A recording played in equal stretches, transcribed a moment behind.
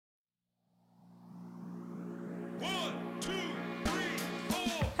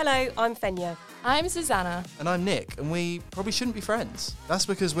Hello, I'm Fenya. I'm Susanna. And I'm Nick, and we probably shouldn't be friends. That's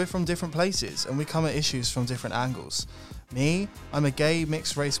because we're from different places and we come at issues from different angles. Me, I'm a gay,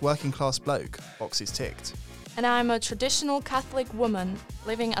 mixed-race, working-class bloke. Boxes ticked. And I'm a traditional Catholic woman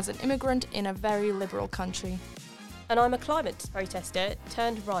living as an immigrant in a very liberal country. And I'm a climate protester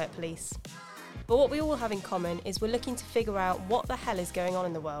turned riot police. But what we all have in common is we're looking to figure out what the hell is going on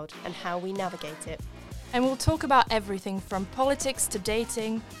in the world and how we navigate it. And we'll talk about everything from politics to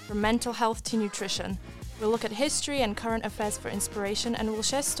dating, from mental health to nutrition. We'll look at history and current affairs for inspiration, and we'll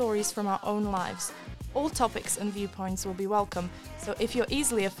share stories from our own lives. All topics and viewpoints will be welcome, so if you're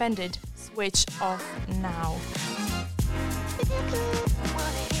easily offended, switch off now.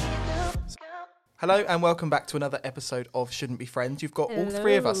 Hello and welcome back to another episode of Shouldn't Be Friends. You've got all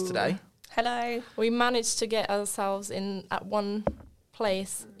three of us today. Hello. We managed to get ourselves in at one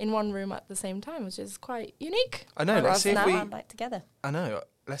place, in one room at the same time, which is quite unique. I know, let's see if we... back together. I know,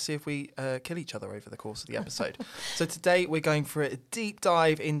 let's see if we kill each other over the course of the episode. So today we're going for a deep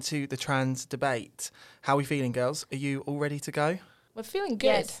dive into the trans debate. How are we feeling, girls? Are you all ready to go? We're feeling good.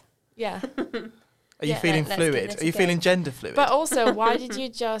 Yes. Yeah. Are you feeling fluid? Are you feeling gender fluid? But also, why did you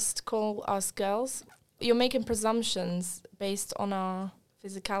just call us girls? You're making presumptions based on our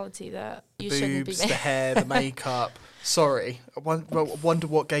physicality that you shouldn't be making. The hair, the makeup. Sorry. I wonder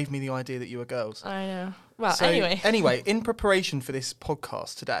what gave me the idea that you were girls. I know. Well, so, anyway, in preparation for this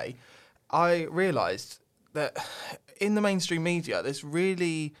podcast today, I realised that in the mainstream media, it's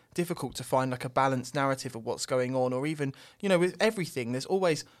really difficult to find like a balanced narrative of what's going on, or even, you know, with everything, there's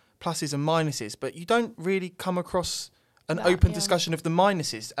always pluses and minuses, but you don't really come across an open discussion of the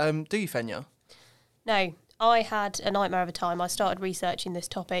minuses. Do you, Fenya? No, I had a nightmare of a time. I started researching this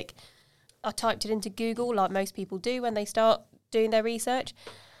topic. I typed it into Google like most people do when they start doing their research.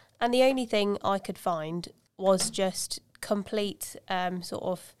 And the only thing I could find was just complete sort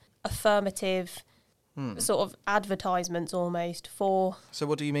of affirmative sort of advertisements almost for... So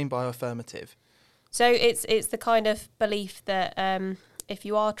what do you mean by affirmative? So it's the kind of belief that if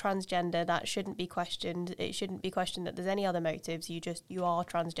you are transgender, that shouldn't be questioned. It shouldn't be questioned that there's any other motives. You are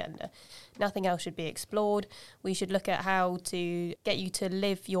transgender. Nothing else should be explored. We should look at how to get you to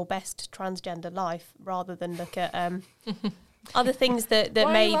live your best transgender life rather than look at other things that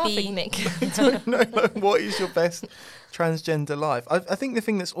Why may are you be... laughing, Nick? I don't know, like, what is your best transgender life? I think the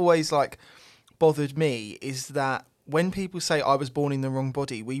thing that's always like bothered me is that when people say I was born in the wrong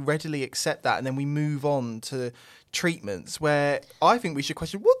body, we readily accept that and then we move on to treatments where I think we should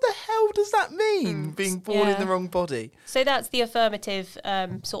question, what the hell does that mean, being born in the wrong body? So that's the affirmative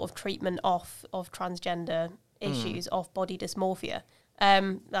sort of treatment of transgender issues, of body dysmorphia.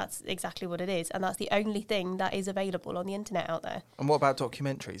 That's exactly what it is. And that's the only thing that is available on the internet out there. And what about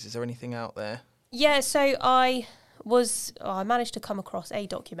documentaries? Is there anything out there? Yeah, so I managed to come across a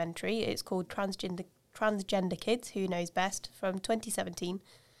documentary. It's called Transgender Kids, Who Knows Best, from 2017.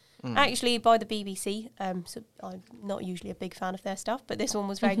 Actually by the BBC. So I'm not usually a big fan of their stuff, but this one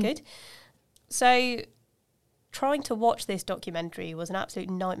was very good. So trying to watch this documentary was an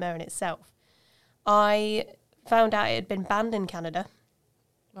absolute nightmare in itself. I found out it had been banned in Canada.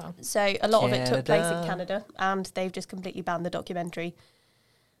 Wow. So a lot of it took place in Canada, and they've just completely banned the documentary.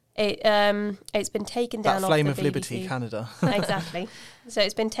 It's been taken down off the BBC. That Flame of Liberty, Canada. Exactly. So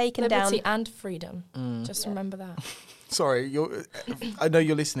it's been taken down. Liberty and freedom. Just remember that. Sorry, I know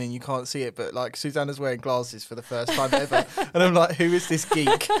you're listening, you can't see it, but like Susanna's wearing glasses for the first time ever. And I'm like, who is this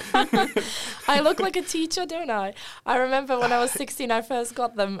geek? I look like a teacher, don't I? I remember when I was 16, I first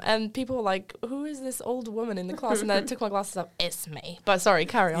got them, and people were like, who is this old woman in the class? And then I took my glasses off. It's me. But sorry,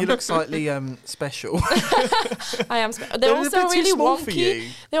 carry on. You look slightly special. I am special. They're also really wonky. For you.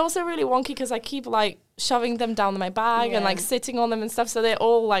 They're also really wonky because I keep like shoving them down my bag and like sitting on them and stuff, so they're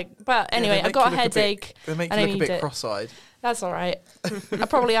all like, but anyway, I got a headache. They make you look a bit cross-eyed. That's all right. I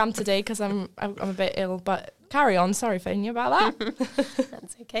probably am today because I'm a bit ill, but carry on. Sorry, Fenya, about that.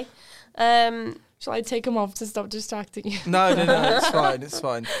 That's okay. Shall I take them off to stop distracting you? No, it's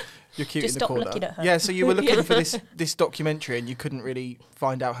fine. You're cute just in the corner. Just stop looking at her. Yeah, so you were looking for this documentary and you couldn't really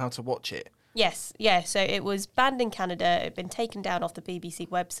find out how to watch it. Yes, yeah. So it was banned in Canada. It had been taken down off the BBC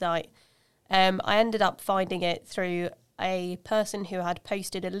website. I ended up finding it through a person who had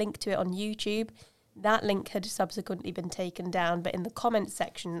posted a link to it on YouTube. That link had subsequently been taken down, but in the comments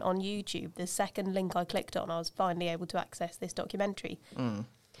section on YouTube, the second link I clicked on, I was finally able to access this documentary. And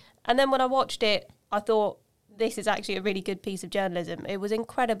then when I watched it, I thought, this is actually a really good piece of journalism. It was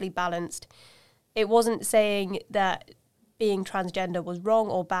incredibly balanced. It wasn't saying that being transgender was wrong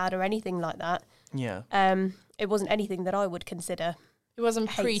or bad or anything like that. Yeah. It wasn't anything that I would consider It wasn't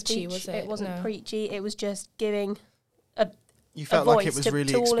hate preachy, speech. was it? It wasn't No. preachy. It was just giving You felt like it was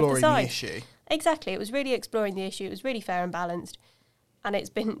really exploring the issue. Exactly. It was really exploring the issue. It was really fair and balanced. And it's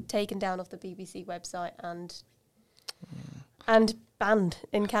been taken down off the BBC website and banned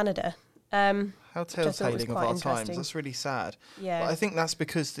in Canada. How telltale of our times. That's really sad. Yeah. But I think that's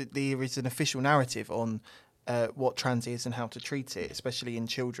because there is an official narrative on what trans is and how to treat it, especially in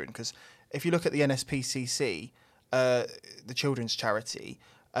children. Because if you look at the NSPCC, the children's charity,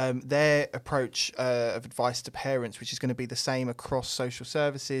 their approach of advice to parents, which is going to be the same across social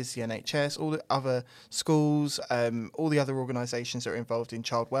services, the NHS, all the other schools, all the other organisations that are involved in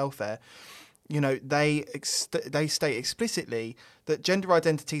child welfare, they state explicitly that gender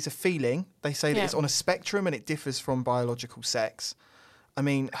identity is a feeling. They say that it's on a spectrum and it differs from biological sex. I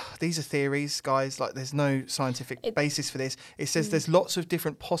mean, these are theories, guys. Like, there's no scientific basis for this. It says there's lots of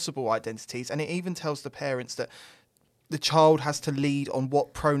different possible identities, and it even tells the parents that the child has to lead on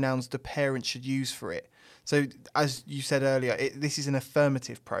what pronouns the parent should use for it. So, as you said earlier, this is an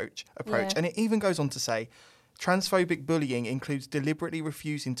affirmative approach, and it even goes on to say, transphobic bullying includes deliberately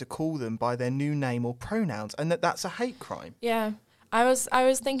refusing to call them by their new name or pronouns, and that's a hate crime. Yeah, I was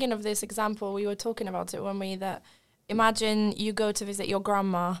thinking of this example. We were talking about it when that imagine you go to visit your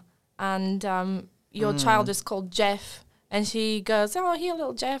grandma and your child is called Jeff. And she goes, oh, here,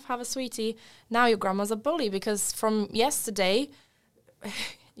 little Jeff, have a sweetie. Now your grandma's a bully because from yesterday,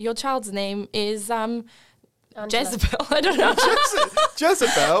 your child's name is Jezebel. I don't know.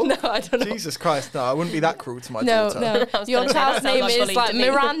 Jezebel? No, I don't know. Jesus Christ, no, I wouldn't be that cruel to my daughter. No, your child's name is like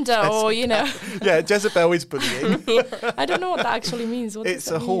Miranda or, Yeah, Jezebel is bullying. I don't know what that actually means. What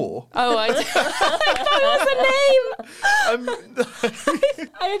it's a whore. Oh, I thought it was a name.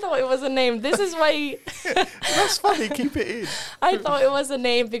 I thought it was a name. This is why... That's funny, keep it in. I thought it was a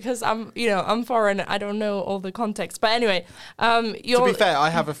name because I'm foreign. I don't know all the context. But anyway... to be fair, I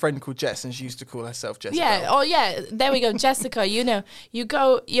have a friend called Jess and she used to call herself Jezebel. Yeah, oh yeah, there we go, Jessica, you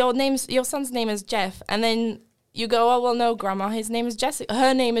go, your son's name is Jeff, and then you go, oh, well, no, Grandma, his name is Jessica,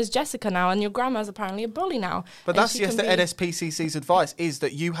 her name is Jessica now, and your grandma's apparently a bully now. But that's the NSPCC's advice, is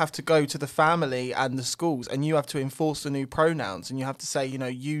that you have to go to the family and the schools, and you have to enforce the new pronouns, and you have to say,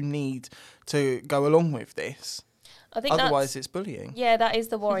 you need to go along with this. I think otherwise it's bullying. Yeah, that is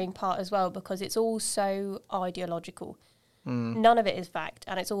the worrying part as well, because it's all so ideological. None of it is fact,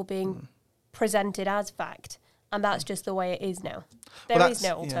 and it's all being... presented as fact, and that's just the way it is now. There is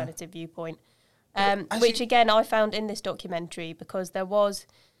no alternative viewpoint, which again I found in this documentary, because there was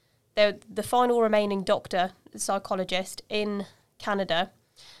the final remaining doctor, psychologist in Canada.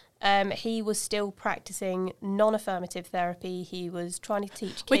 He was still practicing non-affirmative therapy. He was trying to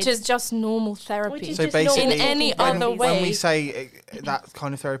teach kids... Which is just normal therapy. So basically, in any other way. When we say that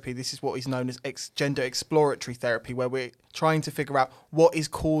kind of therapy, this is what is known as gender exploratory therapy, where we're trying to figure out what is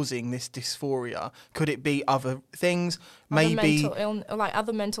causing this dysphoria. Could it be other things? Maybe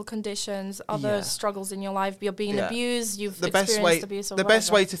other mental conditions, other struggles in your life. You're being abused. You've experienced abuse. Or the best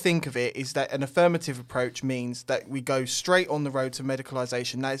way to think of it is that an affirmative approach means that we go straight on the road to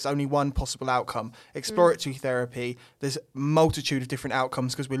medicalisation. That is only one possible outcome. Exploratory therapy, there's a multitude of different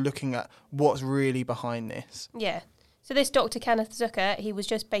outcomes because we're looking at what's really behind this. Yeah. So this Dr. Kenneth Zucker, he was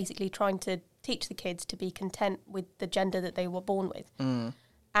just basically trying to teach the kids to be content with the gender that they were born with.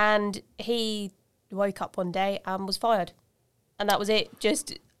 And he woke up one day and was fired. And that was it.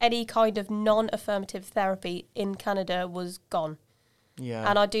 Just any kind of non-affirmative therapy in Canada was gone. Yeah.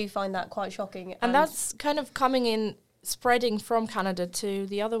 And I do find that quite shocking. And that's kind of spreading from Canada to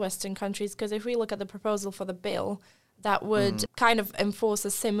the other Western countries, because if we look at the proposal for the bill, that would kind of enforce a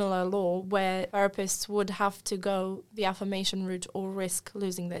similar law where therapists would have to go the affirmation route or risk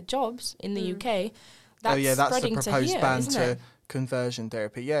losing their jobs in the UK. That's that's the proposed here, ban to conversion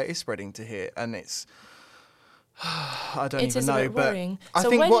therapy. Yeah, it's spreading to here, and it's... I don't even know, but I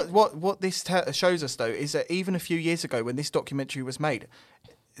think what this shows us, though, is that even a few years ago when this documentary was made,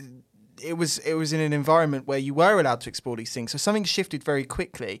 it was in an environment where you were allowed to explore these things. So something shifted very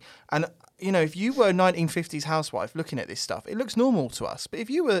quickly. And, if you were a 1950s housewife looking at this stuff, it looks normal to us. But if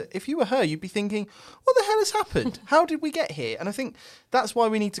you were her, you'd be thinking, what the hell has happened? How did we get here? And I think that's why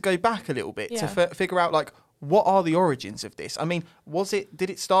we need to go back a little bit to figure out, what are the origins of this? I mean,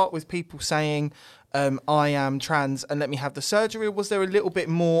 did it start with people saying, I am trans and let me have the surgery? Or was there a little bit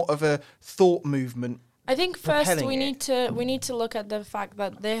more of a thought movement? I think first we need to look at the fact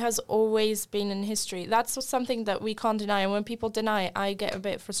that there has always been in history. That's something that we can't deny. And when people deny it, I get a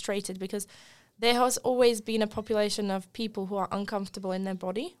bit frustrated, because there has always been a population of people who are uncomfortable in their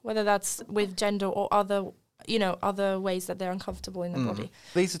body, whether that's with gender or other ways that they're uncomfortable in their body.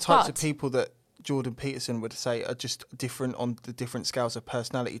 These are types of people that Jordan Peterson would say are just different on the different scales of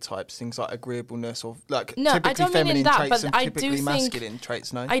personality types, things like agreeableness or like No, I typically don't mean in feminine that, traits but and I do typically think- masculine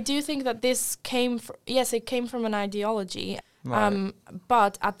traits, no? I do think that this came it came from an ideology. Right.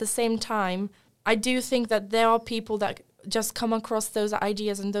 But at the same time, I do think that there are people that just come across those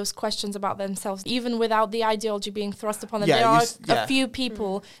ideas and those questions about themselves, even without the ideology being thrust upon them. Yeah, there are yeah. a few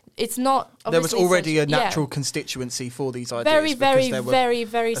people. It's not. There was obviously already a such- yeah. natural constituency for these ideas. Very, because very, there were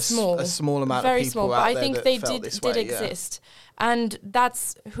very small. a small amount very of people small, but out I there think that they felt did this did way, yeah. exist, and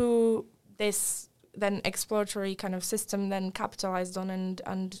that's who this then exploratory kind of system then capitalized on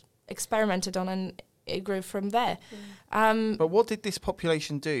and experimented on, and it grew from there. But what did this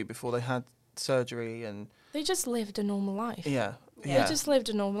population do before they had surgery and They just lived a normal life. yeah. They just lived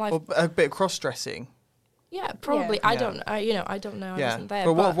a normal life. Or a bit of cross-dressing. Yeah, probably. Yeah. I Yeah. don't. I don't know. I Yeah, wasn't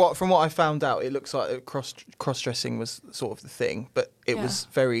there. but what from what I found out, it looks like cross-dressing was sort of the thing, but it Yeah. was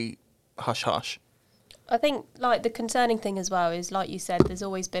very hush-hush. I think like the concerning thing as well is, like you said, there's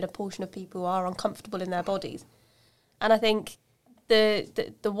always been a portion of people who are uncomfortable in their bodies, and I think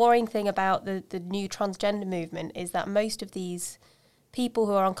the worrying thing about the new transgender movement is that most of these people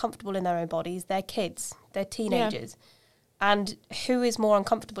who are uncomfortable in their own bodies, they're kids, they're teenagers, and who is more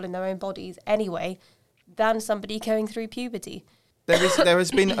uncomfortable in their own bodies anyway than somebody going through puberty? There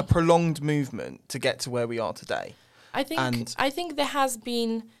has been a prolonged movement to get to where we are today. I think And- I think there has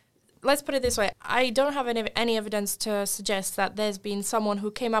been. Let's put it this way: I don't have any evidence to suggest that there's been someone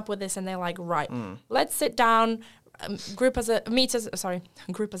who came up with this and they're like, right, let's sit down, meet as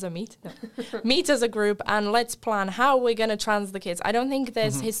a group, and let's plan how we're going to trans the kids. I don't think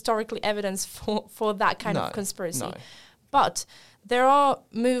there's historically evidence for that kind of conspiracy. No. But there are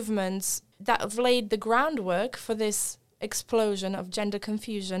movements that have laid the groundwork for this explosion of gender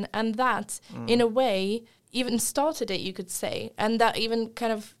confusion, and that, in a way, even started it, you could say, and that even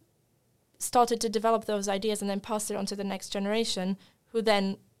kind of started to develop those ideas and then passed it on to the next generation, who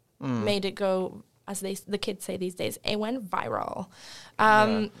then made it go, as the kids say these days, it went viral.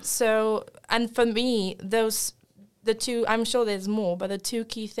 So, and for me, the two, I'm sure there's more, but the two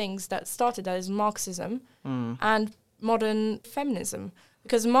key things that started that is Marxism and modern feminism.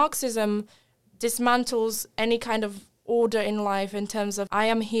 Because Marxism dismantles any kind of order in life in terms of I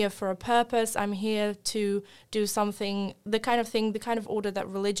am here for a purpose, I'm here to do something, the kind of order that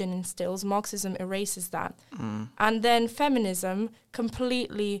religion instills. Marxism erases that. And then feminism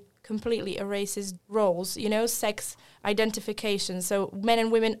completely erases roles, sex identification. So men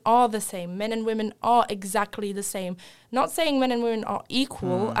and women are the same. Men and women are exactly the same. Not saying men and women are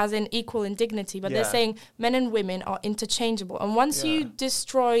equal, as in equal in dignity, but they're saying men and women are interchangeable. And once you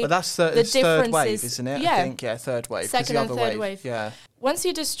destroy But that's the it's third wave, differences, isn't it? yeah. I think, third wave. 'cause Second the and other third wave. Yeah. Once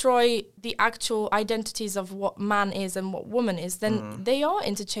you destroy the actual identities of what man is and what woman is, then they are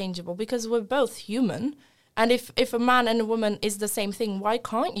interchangeable because we're both human. And if a man and a woman is the same thing, why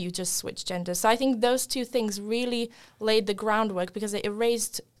can't you just switch gender? So I think those two things really laid the groundwork because it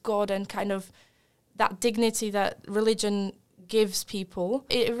erased God and kind of that dignity that religion gives people.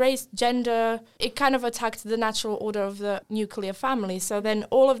 It erased gender. It kind of attacked the natural order of the nuclear family. So then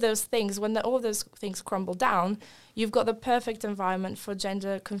all of those things, when all of those things crumble down, you've got the perfect environment for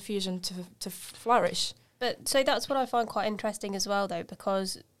gender confusion to flourish. But so that's what I find quite interesting as well, though,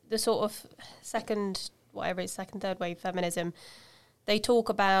 because the sort of second, third wave feminism, they talk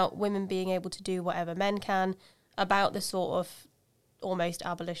about women being able to do whatever men can, about the sort of almost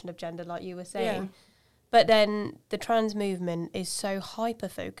abolition of gender, like you were saying. Yeah. But then the trans movement is so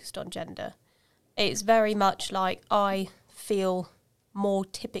hyper-focused on gender. It's very much like I feel more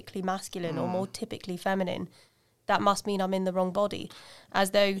typically masculine or more typically feminine. That must mean I'm in the wrong body.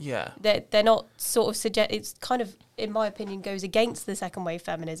 As though they're not sort of it's kind of, in my opinion, goes against the second wave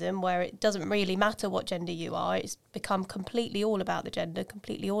feminism, where it doesn't really matter what gender you are. It's become completely all about the gender,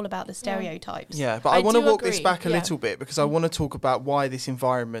 completely all about the stereotypes. Yeah, but I want to do walk this agree, back a yeah. little bit because I want to talk about why this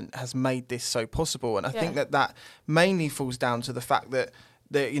environment has made this so possible. And I think that mainly falls down to the fact that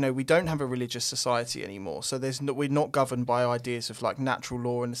we don't have a religious society anymore. So we're not governed by ideas of like natural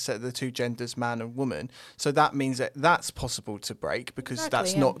law and the two genders, man and woman. So that means that that's possible to break because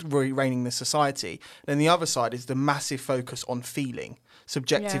that's not reigning the society. Then the other side is the massive focus on feeling,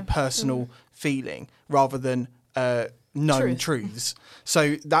 subjective, personal feeling, rather than known truths.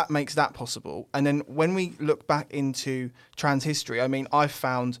 So that makes that possible. And then when we look back into trans history, I mean, I've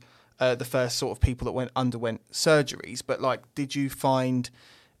found the first sort of people that underwent surgeries, but like, did you find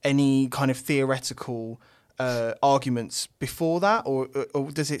any kind of theoretical arguments before that, or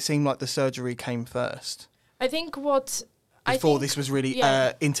does it seem like the surgery came first? I think before this was really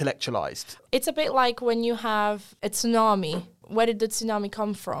intellectualized. It's a bit like when you have a tsunami. Where did the tsunami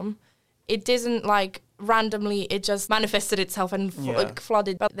come from? it didn't like randomly, it just manifested itself and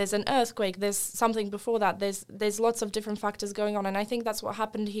flooded. But there's an earthquake, there's something before that, there's lots of different factors going on, and I think that's what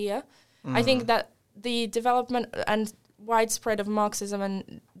happened here. I think that the development and widespread of Marxism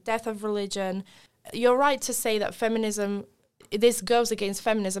and death of religion, you're right to say that feminism, this goes against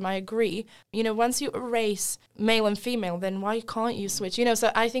feminism, I agree. You know, once you erase male and female, then why can't you switch? You know,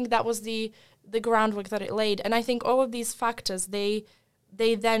 so I think that was the groundwork that it laid. And I think all of these factors, they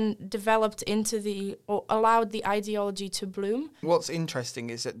then developed into or allowed the ideology to bloom. What's interesting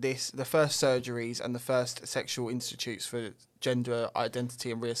is that the first surgeries and the first sexual institutes for gender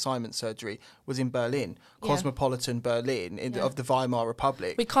identity and reassignment surgery was in Berlin, cosmopolitan Berlin of the Weimar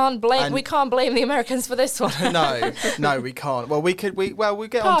Republic. We can't blame the Americans for this one. No, we can't. Well, we get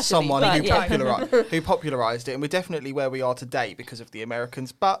on to someone who popularised it, and we're definitely where we are today because of the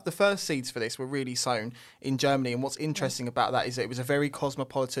Americans. But the first seeds for this were really sown in Germany, and what's interesting about that is that it was a very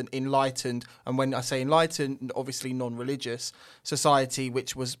cosmopolitan, enlightened, and when I say enlightened, obviously non-religious society,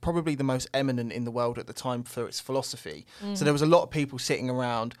 which was probably the most eminent in the world at the time for its philosophy. So there was a lot of people sitting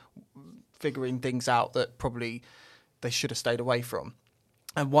around figuring things out that probably they should have stayed away from.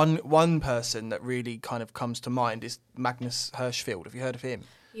 And one person that really kind of comes to mind is Magnus Hirschfeld. Have you heard of him?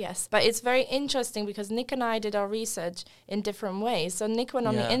 Yes, but it's very interesting because Nick and I did our research in different ways. So Nick went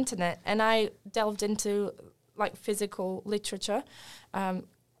on the internet and I delved into like physical literature,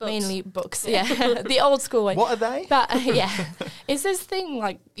 mainly books, the old school way. What are they? But it's this thing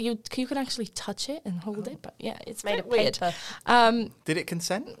like you can actually touch it and hold it, but it's made of weird. Did it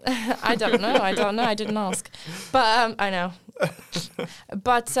consent? I don't know. I didn't ask, but I know.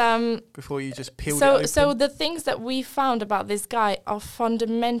 But before you just peeled it open. So the things that we found about this guy are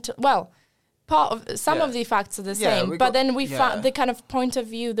fundamental. Well, part of some of the facts are the same, but then we found the kind of point of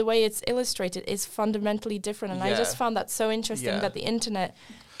view, the way it's illustrated, is fundamentally different. And I just found that so interesting that the internet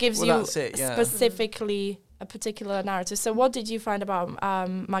gives you specifically a particular narrative. So what did you find about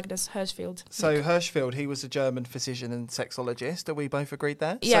Magnus Hirschfeld? So Hirschfeld, he was a German physician and sexologist. Are we both agreed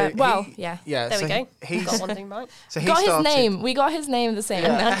there? Yeah, There we go. He's got one thing right. So he got his name. We got his name the same.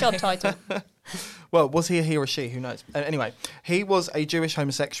 And job title. Well, was he a he or a she? Who knows? Anyway, he was a Jewish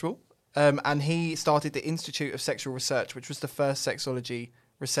homosexual, and he started the Institute of Sexual Research, which was the first sexology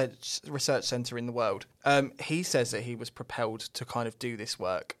research centre in the world. He says that he was propelled to kind of do this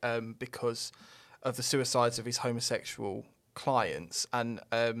work because of the suicides of his homosexual clients, and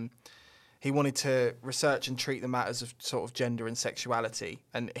he wanted to research and treat the matters of sort of gender and sexuality.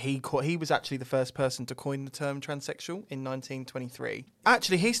 And he was actually the first person to coin the term transsexual in 1923.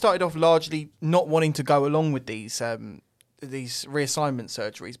 Actually, he started off largely not wanting to go along with these reassignment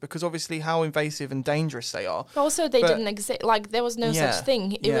surgeries because obviously how invasive and dangerous they are. Also, they didn't exist. Like there was no such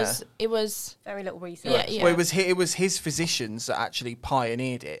thing. It was very little research. Yeah. Well, it was his physicians that actually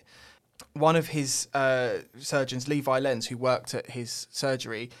pioneered it. One of his surgeons, Levi Lenz, who worked at his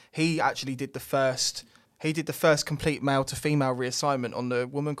surgery, he actually did the first complete male to female reassignment on the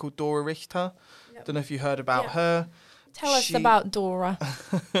woman called Dora Richter. Yep. Don't know if you heard about her. Tell us about Dora.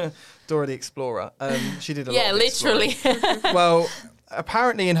 Dora the Explorer. She did a lot of literally. Well,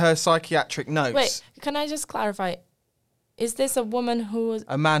 apparently in her psychiatric notes... Wait, can I just clarify? Is this a woman who was...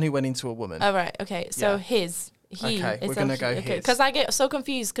 A man who went into a woman. Oh, right. Okay. So Okay, we're going to go his. Because I get so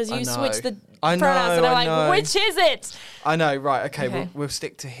confused because you switch the pronouns and I'm like, which is it? I know, right. Okay. We'll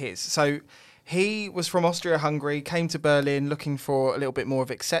stick to his. So he was from Austria-Hungary, came to Berlin looking for a little bit more of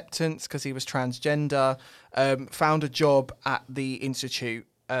acceptance because he was transgender, found a job at the institute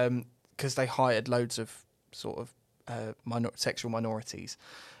because they hired loads of sort of sexual minorities.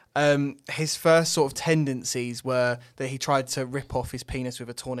 His first sort of tendencies were that he tried to rip off his penis with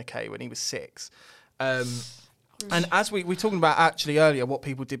a tourniquet when he was 6. And as we were talking about actually earlier what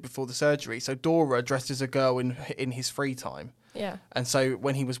people did before the surgery, so Dora dressed as a girl in his free time. Yeah. And so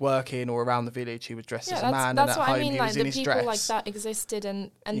when he was working or around the village, he was dressed as a man, that's and at home he was in his dress. People like that existed,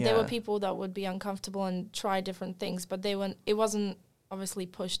 and there were people that would be uncomfortable and try different things, but it wasn't obviously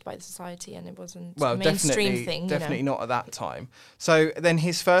pushed by the society, and it wasn't a mainstream thing. Definitely not at that time. So then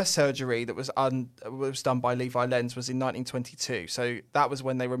his first surgery that was done by Levi Lenz was in 1922. So that was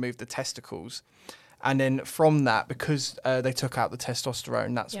when they removed the testicles. And then from that, because they took out the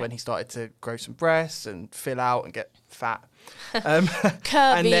testosterone, that's when he started to grow some breasts and fill out and get fat.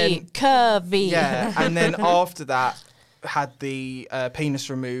 Curvy. Yeah, and then after that, had the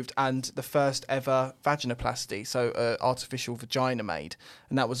penis removed and the first ever vaginoplasty, so artificial vagina made,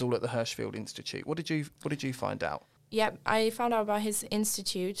 and that was all at the Hirschfeld Institute. What did you find out? Yeah, I found out about his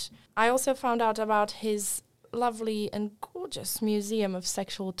institute. I also found out about his lovely and gorgeous museum of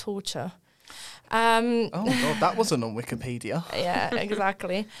sexual torture. Oh God, that wasn't on Wikipedia. Yeah,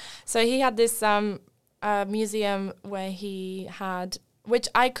 exactly. So he had this museum where he had, which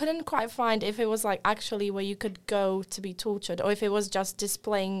I couldn't quite find if it was like actually where you could go to be tortured or if it was just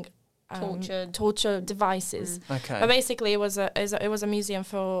displaying torture devices. Okay. But basically, it was a museum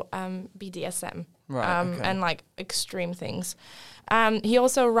for BDSM, Right. Okay. and like extreme things. He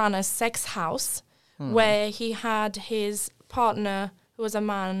also ran a sex house where he had his partner, who was a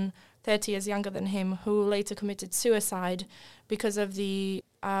man 30 years younger than him, who later committed suicide because of the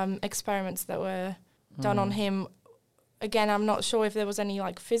experiments that were done on him. Again, I'm not sure if there was any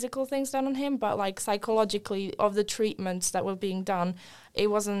like physical things done on him, but like psychologically of the treatments that were being done, it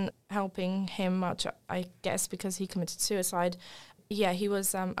wasn't helping him much, I guess, because he committed suicide. Yeah, he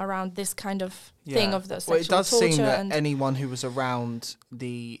was around this kind of thing of the sexual torture. Well, it does seem that anyone who was around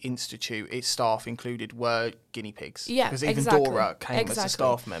the institute, its staff included, were guinea pigs. Yeah, because even Dora came as a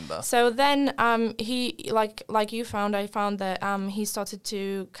staff member. So then he, like you found, I found that he started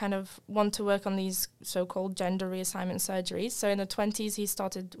to kind of want to work on these so-called gender reassignment surgeries. So in the 20s, he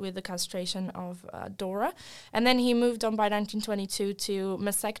started with the castration of Dora. And then he moved on by 1922 to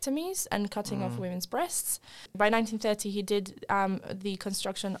mastectomies and cutting off women's breasts. By 1930, he did the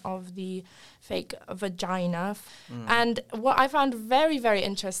construction of the fake vagina. And what I found very, very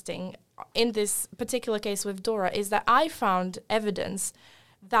interesting in this particular case with Dora is that I found evidence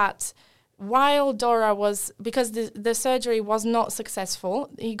that while Dora was, because the surgery was not successful,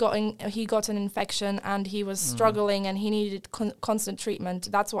 he got an infection and he was struggling and he needed constant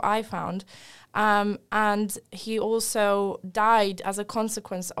treatment. That's what I found. And he also died as a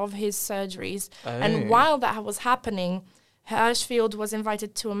consequence of his surgeries. Oh. And while that was happening, Hirschfeld was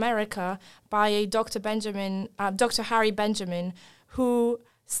invited to America by a Dr. Harry Benjamin, who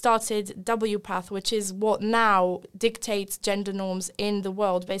started WPATH, which is what now dictates gender norms in the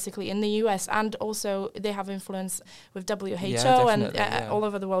world, basically in the US, and also they have influence with WHO and all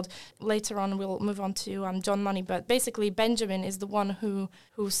over the world. Later on, we'll move on to John Money, but basically Benjamin is the one who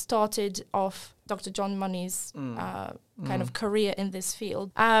started off Dr. John Money's kind of career in this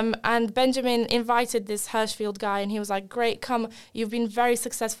field. And Benjamin invited this Hirschfeld guy, and he was like, great, come, you've been very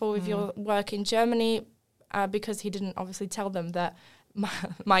successful with your work in Germany, because he didn't obviously tell them that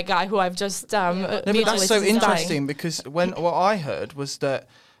my guy who I've just but that's so interesting, because what I heard was that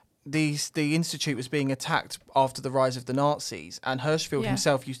the institute was being attacked after the rise of the Nazis, and Hirschfeld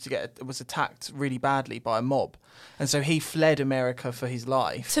himself was attacked really badly by a mob, and so he fled America for his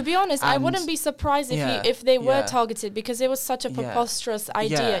life. To be honest, I wouldn't be surprised if they were targeted, because it was such a preposterous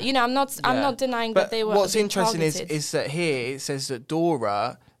idea. You know, I'm not denying that they were. What's interesting is that here it says that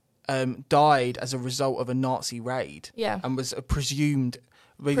Dora died as a result of a Nazi raid, and was presumed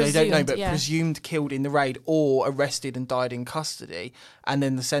killed in the raid, or arrested and died in custody, and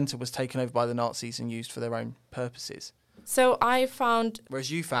then the centre was taken over by the Nazis and used for their own purposes. So I found...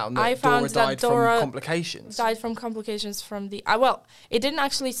 Whereas you found that Dora died from complications. Died from complications from the... it didn't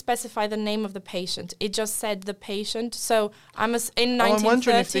actually specify the name of the patient. It just said the patient. So in 1930s... I'm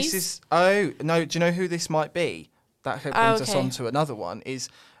wondering if this is... Oh, no, do you know who this might be? That brings us on to another one, is...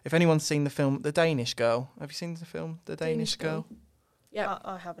 If anyone's seen the film The Danish Girl, have you seen the film The Danish Girl? Yeah,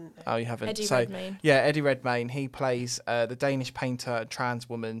 I haven't. Oh, you haven't. Eddie Redmayne. Yeah, Eddie Redmayne. He plays the Danish painter, trans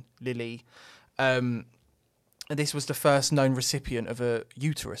woman Lily. And this was the first known recipient of a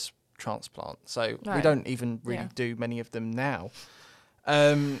uterus transplant. So we don't even really do many of them now.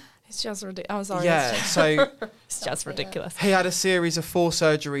 It's just ridiculous. I'm sorry. Yeah, it's just ridiculous. He had a series of 4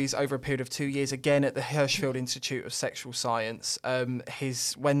 surgeries over a period of 2 years, again at the Hirschfeld Institute of Sexual Science.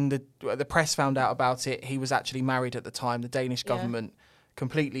 When the press found out about it, he was actually married at the time. The Danish government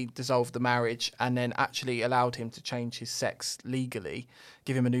completely dissolved the marriage and then actually allowed him to change his sex legally,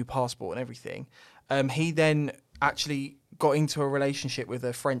 give him a new passport and everything. He then actually got into a relationship with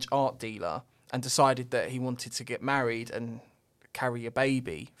a French art dealer and decided that he wanted to get married and carry a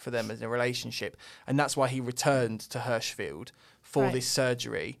baby for them as a relationship, and that's why he returned to Hirschfeld for this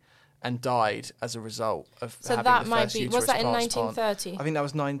surgery and died as a result of having the first uterus was that in transplant. 1930? I think that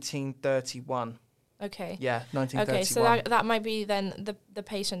was 1931. Okay. Yeah, 1931. Okay, so that might be then the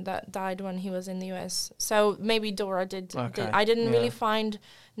patient that died when he was in the US. So maybe Dora did. I didn't really find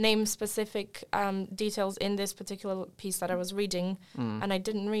name-specific details in this particular piece that I was reading, and I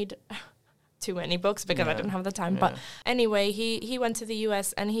didn't read too many books because I didn't have the time. But anyway, he went to the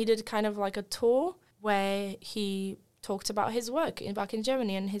US and he did kind of like a tour where he talked about his work back in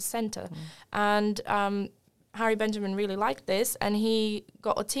Germany and his center. And Harry Benjamin really liked this, and he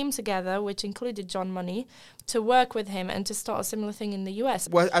got a team together, which included John Money, to work with him and to start a similar thing in the US.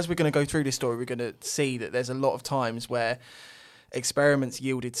 Well, as we're going to go through this story, we're going to see that there's a lot of times where experiments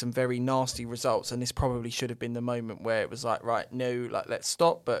yielded some very nasty results, and this probably should have been the moment where it was like, right, no, like let's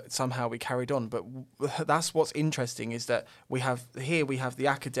stop, but somehow we carried on. But that's what's interesting, is that we have the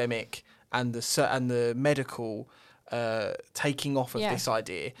academic and the medical taking off of this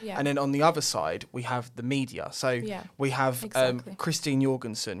idea, and then on the other side we have the media. So we have Christine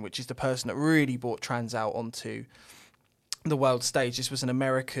Jorgensen, which is the person that really brought trans out onto the world stage. This was an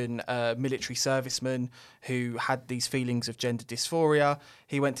American military serviceman who had these feelings of gender dysphoria.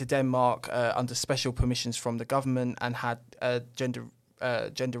 He went to Denmark under special permissions from the government and had gender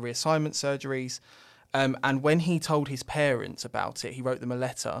reassignment surgeries. And when he told his parents about it, he wrote them a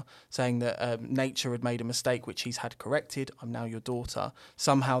letter saying that nature had made a mistake, which he's had corrected. I'm now your daughter.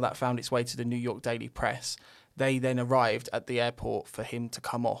 Somehow that found its way to the New York Daily Press. They then arrived at the airport for him to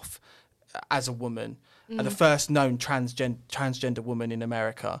come off as a woman. The first known transgender woman in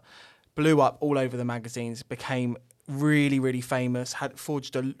America, blew up all over the magazines, became really, really famous, had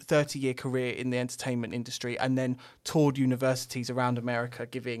forged a 30-year career in the entertainment industry, and then toured universities around America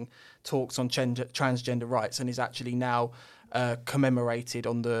giving talks on transgender rights, and is actually now commemorated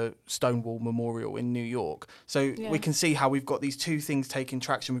on the Stonewall Memorial in New York. So we can see how we've got these two things taking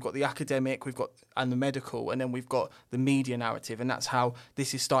traction. We've got the academic, and the medical, and then we've got the media narrative, and that's how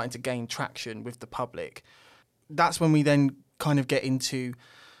this is starting to gain traction with the public. That's when we then kind of get into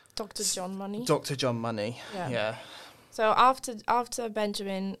Dr. John Money. Dr. John Money, yeah. So after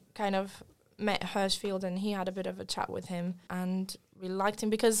Benjamin kind of met Hirschfield, and he had a bit of a chat with him and really liked him,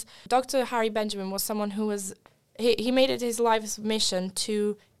 because Dr. Harry Benjamin was someone who was, he made it his life's mission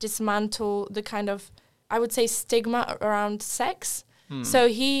to dismantle the kind of, I would say, stigma around sex. So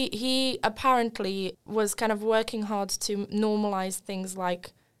he apparently was kind of working hard to normalize things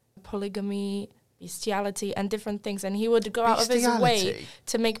like polygamy, bestiality, and different things. And he would go out of his way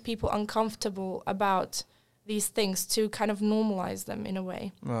to make people uncomfortable about these things, to kind of normalize them in a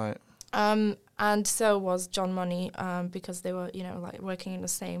way. Right. And so was John Money, because they were, like working in the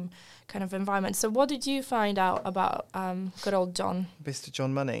same kind of environment. So what did you find out about good old John? Mr.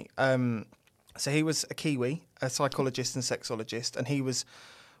 John Money. So he was a Kiwi, a psychologist and sexologist, and he was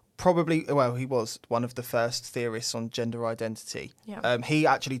he was one of the first theorists on gender identity. Yeah. He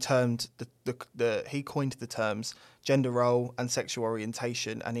actually termed he coined the terms gender role and sexual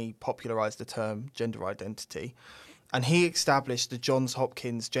orientation, and he popularised the term gender identity. And he established the Johns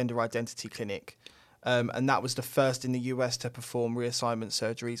Hopkins Gender Identity Clinic, and that was the first in the US to perform reassignment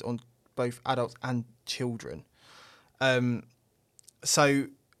surgeries on both adults and children. So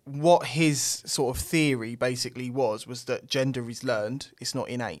what his sort of theory basically was that gender is learned, it's not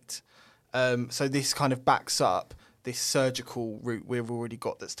innate. So this kind of backs up this surgical route we've already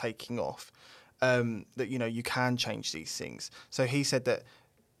got that's taking off, that, you can change these things. So he said that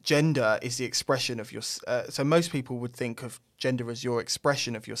gender is the expression of your... so most people would think of gender as your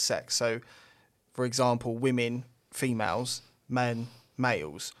expression of your sex. So, for example, women, females, men,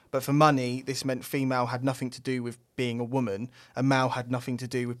 males. But for Money, this meant female had nothing to do with being a woman, and male had nothing to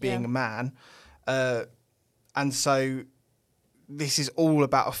do with being a man. And so this is all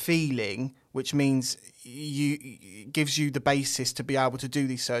about a feeling, which means gives you the basis to be able to do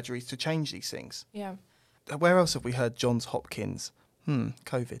these surgeries to change these things. Yeah. Where else have we heard Johns Hopkins?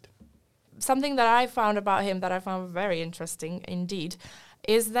 COVID. Something that I found about him that I found very interesting indeed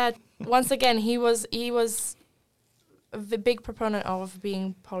is that once again he was the big proponent of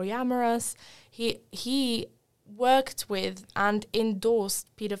being polyamorous. He worked with and endorsed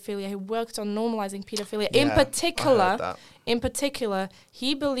pedophilia. He worked on normalizing pedophilia. Yeah, in particular,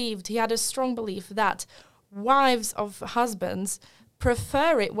 he had a strong belief that wives of husbands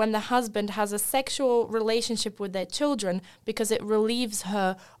prefer it when the husband has a sexual relationship with their children, because it relieves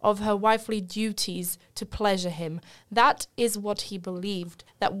her of her wifely duties to pleasure him. That is what he believed,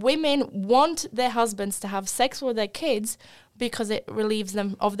 that women want their husbands to have sex with their kids because it relieves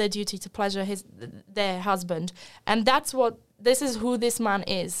them of their duty to pleasure their husband. And this is who this man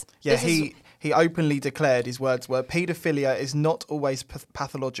is. Yeah, he openly declared, his words were, "Paedophilia is not always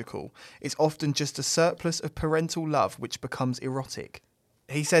pathological. It's often just a surplus of parental love which becomes erotic."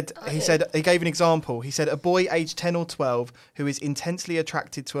 He gave an example. He said, "A boy aged 10 or 12 who is intensely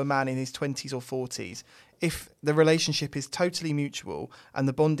attracted to a man in his 20s or 40s, if the relationship is totally mutual and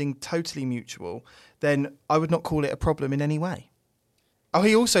the bonding totally mutual, then I would not call it a problem in any way." Oh,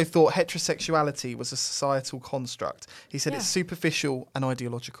 he also thought heterosexuality was a societal construct. He said it's superficial and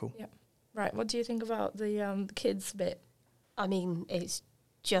ideological. Yeah. Right, what do you think about the kids bit? I mean, it's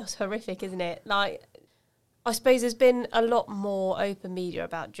just horrific, isn't it? Like, I suppose there's been a lot more open media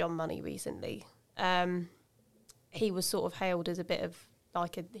about John Money recently. He was sort of hailed as a bit of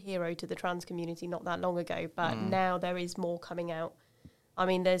like a hero to the trans community not that long ago, but now there is more coming out. I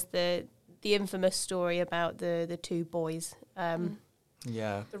mean, there's the infamous story about the two boys.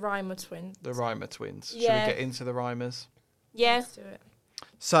 Yeah. The Reimer twins. The Reimer twins. Yeah. Should we get into the Reimers? Yeah. Let's do it.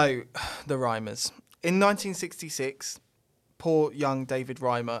 So, the Reimers. In 1966, poor young David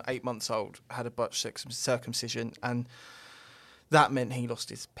Reimer, 8 months old, had a botched circumcision, and that meant he lost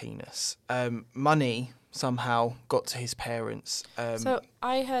his penis. Money somehow got to his parents. So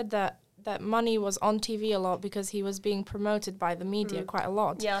I heard that Money was on TV a lot because he was being promoted by the media quite a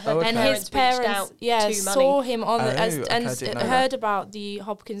lot. Yeah, I heard okay. And his parents reached parents, out yeah, to Money. saw him on the Oh, okay, I didn't know heard about the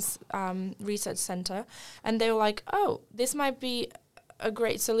Hopkins Research Center, and they were like, "Oh, this might be a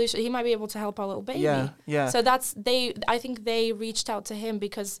great solution. He might be able to help our little baby." Yeah. So I think they reached out to him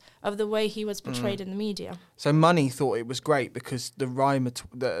because of the way he was portrayed in the media. So Money thought it was great because the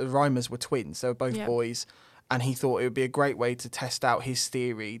Reimers were twins. They were both boys. And he thought it would be a great way to test out his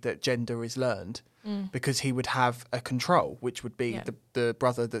theory that gender is learned because he would have a control, which would be the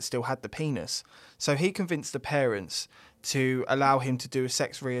brother that still had the penis. So he convinced the parents to allow him to do a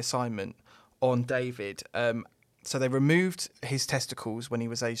sex reassignment on David. So they removed his testicles when he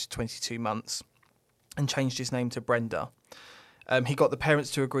was aged 22 months and changed his name to Brenda. He got the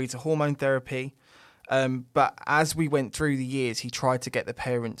parents to agree to hormone therapy. But as we went through the years, he tried to get the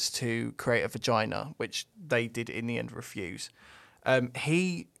parents to create a vagina, which they did in the end refuse.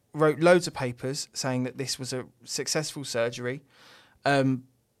 He wrote loads of papers saying that this was a successful surgery.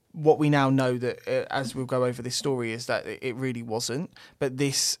 What we now know that, as we'll go over this story, is that it really wasn't. But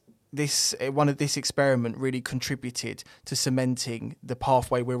this experiment really contributed to cementing the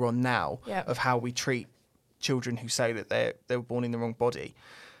pathway we're on now of how we treat children who say that they were born in the wrong body.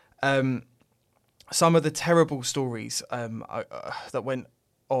 Some of the terrible stories that went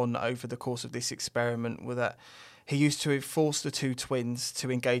on over the course of this experiment were that he used to force the two twins to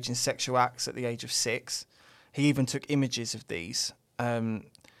engage in sexual acts at the age of 6. He even took images of these.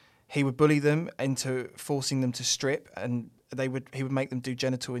 He would bully them into forcing them to strip, and he would make them do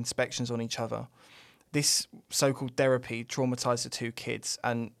genital inspections on each other. This so-called therapy traumatised the two kids,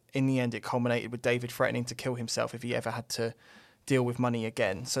 and in the end it culminated with David threatening to kill himself if he ever had to deal with Money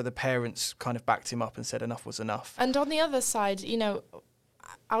again. So the parents kind of backed him up and said enough was enough. And on the other side,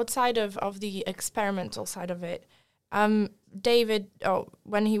 outside of the experimental side of it, David,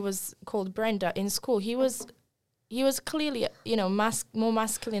 when he was called Brenda in school, he was clearly, more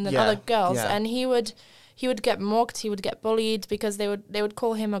masculine than other girls, and he would get mocked, he would get bullied because they would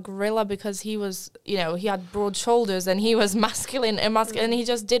call him a gorilla because he was, he had broad shoulders and he was masculine, and he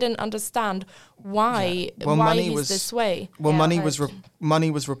just didn't understand why he's this way. Well, Money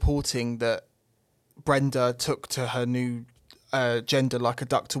was reporting that Brenda took to her new gender like a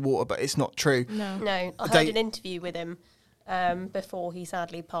duck to water, but it's not true. No, I heard an interview with him before he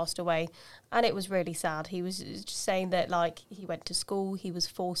sadly passed away, and it was really sad. He was just saying that, like, he went to school, he was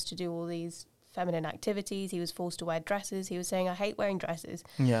forced to do all these feminine activities, he was forced to wear dresses. He was saying, I hate wearing dresses.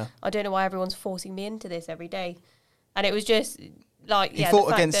 Yeah. I don't know why everyone's forcing me into this every day. And it was just like, he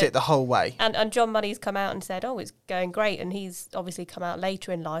fought against it the whole way. And John Money's come out and said, oh, it's going great. And he's obviously come out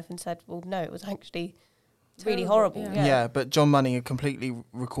later in life and said, well, no, it was actually really horrible. Yeah, but John Money had completely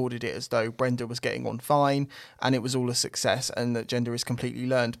recorded it as though Brenda was getting on fine and it was all a success and that gender is completely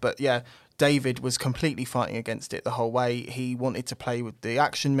learned. But yeah, David was completely fighting against it the whole way. He wanted to play with the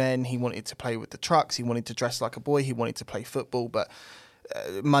action men, he wanted to play with the trucks, he wanted to dress like a boy, he wanted to play football, but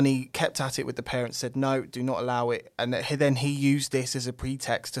Money kept at it with the parents, said no, do not allow it, and then he used this as a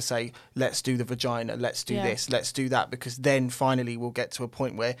pretext to say, let's do the vagina, let's do this, let's do that, because then finally we'll get to a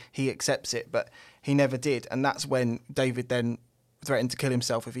point where he accepts it. But he never did, and that's when David then threatened to kill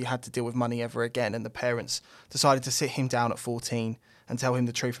himself if he had to deal with Money ever again, and the parents decided to sit him down at 14 and tell him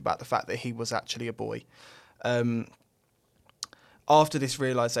the truth about the fact that he was actually a boy. After this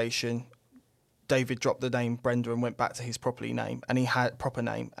realisation, David dropped the name Brenda and went back to his proper name, and he had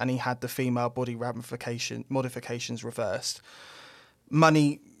the female body modifications reversed.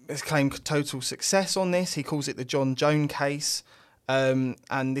 Money has claimed total success on this. He calls it the John Joan case,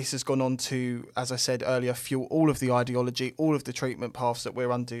 and this has gone on to, as I said earlier, fuel all of the ideology, all of the treatment paths that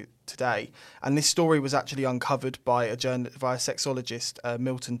we're under today. And this story was actually uncovered by a sexologist,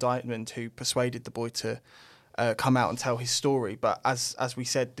 Milton Diamond, who persuaded the boy to come out and tell his story. But as we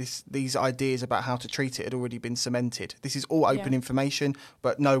said, these ideas about how to treat it had already been cemented. This is all open information,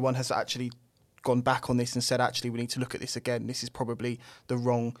 but no one has actually gone back on this and said, actually, we need to look at this again. This is probably the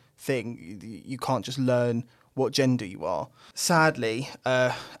wrong thing. You can't just learn what gender you are. Sadly,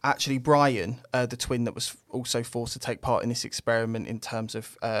 actually Brian, the twin that was also forced to take part in this experiment in terms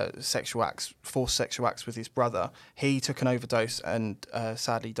of forced sexual acts with his brother, he took an overdose and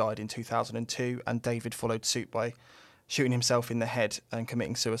sadly died in 2002, and David followed suit by shooting himself in the head and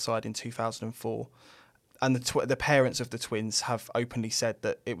committing suicide in 2004. And the parents of the twins have openly said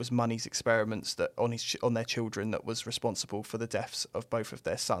that it was Money's experiments that on their children that was responsible for the deaths of both of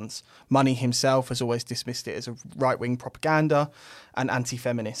their sons. Money himself has always dismissed it as a right-wing propaganda and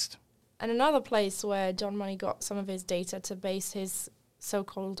anti-feminist. And another place where John Money got some of his data to base his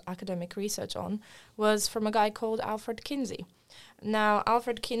so-called academic research on was from a guy called Alfred Kinsey. Now,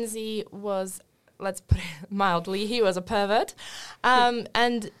 Alfred Kinsey was, let's put it mildly, he was a pervert.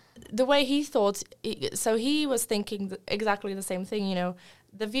 And the way he thought, so he was thinking exactly the same thing,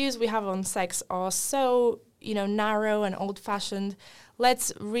 the views we have on sex are so, narrow and old-fashioned.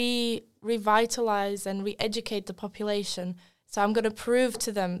 Let's revitalize and re-educate the population. So I'm going to prove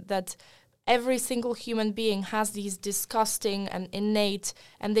to them that every single human being has these disgusting and innate,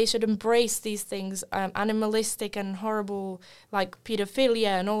 and they should embrace these things, animalistic and horrible, like pedophilia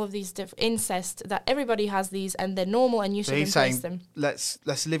and all of these incest, that everybody has these and they're normal and you should embrace them. Let's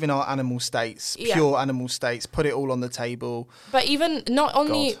live in our animal states, pure animal states, put it all on the table. But even not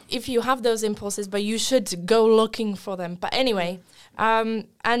only if you have those impulses, but you should go looking for them. But anyway,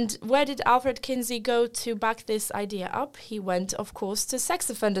 and where did Alfred Kinsey go to back this idea up? He went, of course, to sex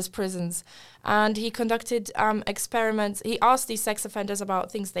offenders' prisons. And he conducted experiments. He asked these sex offenders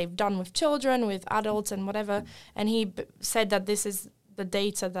about things they've done with children, with adults and whatever. And he said that this is the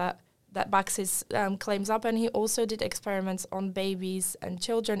data that backs his claims up. And he also did experiments on babies and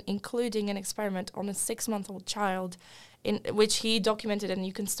children, including an experiment on a 6-month-old child, in which he documented, and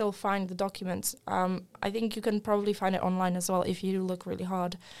you can still find the documents. I think you can probably find it online as well if you look really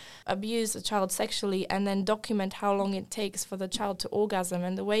hard. Abuse a child sexually and then document how long it takes for the child to orgasm.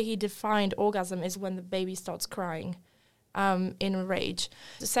 And the way he defined orgasm is when the baby starts crying in rage.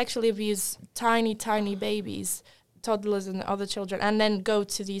 To sexually abuse tiny, tiny babies, toddlers and other children, and then go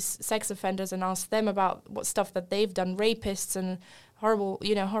to these sex offenders and ask them about what stuff that they've done, rapists and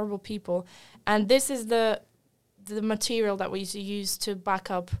horrible people. And this is the material that we use to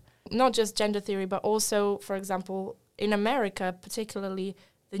back up not just gender theory, but also, for example, in America, particularly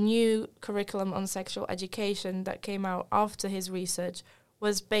the new curriculum on sexual education that came out after his research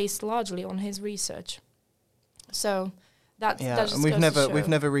was based largely on his research. So that just and we've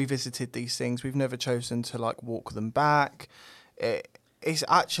never revisited these things. We've never chosen to walk them back. It's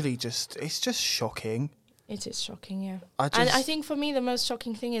actually just shocking. It is shocking, yeah. And I think for me the most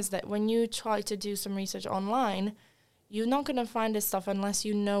shocking thing is that when you try to do some research online, you're not going to find this stuff unless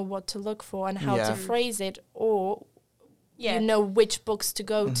you know what to look for and how to phrase it, or you know which books to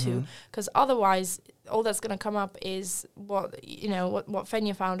go to. Because otherwise, all that's going to come up is what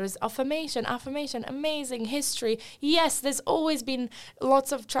Fenya found is affirmation, amazing history. Yes, there's always been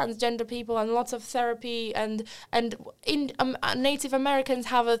lots of transgender people and lots of therapy, and in Native Americans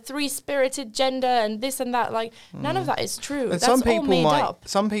have a 3-spirited gender and this and that. None of that is true. And that's all made up.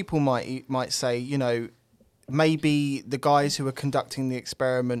 Some people might say, maybe the guys who were conducting the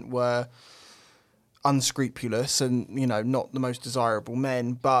experiment were unscrupulous and not the most desirable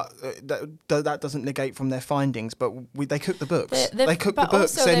men, but that doesn't negate from their findings. But they cook the books. They cook the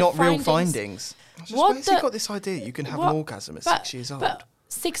books. They're not real findings. Where's he got this idea you can have an orgasm at 6 years old? But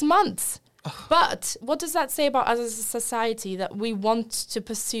 6 months. But what does that say about us as a society, that we want to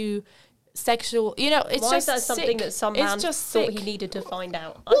pursue sexual? It's Why just is that something that some man thought he needed to find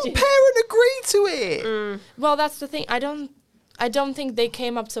out? What parent agreed to it? Well, that's the thing. I don't think they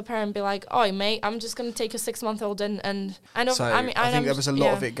came up to a parent and be like, "Oh, mate, I'm just going to take a 6-month-old and." I think there was a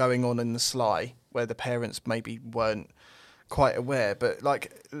lot of it going on in the sly, where the parents maybe weren't quite aware. But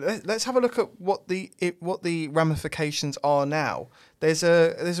let's have a look at what the ramifications are now. There's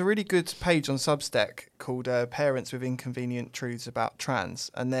a really good page on Substack called "Parents with Inconvenient Truths About Trans,"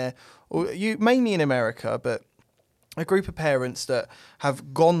 and they're mainly in America, but a group of parents that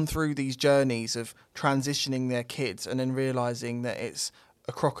have gone through these journeys of transitioning their kids and then realising that it's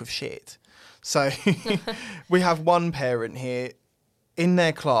a crock of shit. So we have one parent here in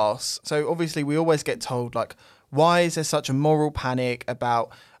their class. So obviously we always get told, why is there such a moral panic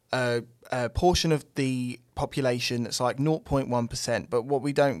about a portion of the population that's 0.1%? But what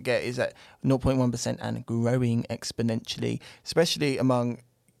we don't get is that 0.1% and growing exponentially, especially among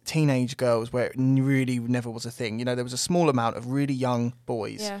teenage girls where it really never was a thing. You know, there was a small amount of really young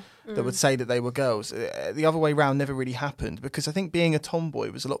boys that would say that they were girls. The other way round never really happened, because I think being a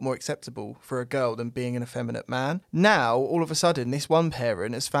tomboy was a lot more acceptable for a girl than being an effeminate man. Now, all of a sudden, this one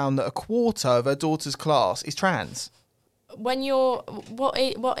parent has found that a quarter of her daughter's class is trans. When you're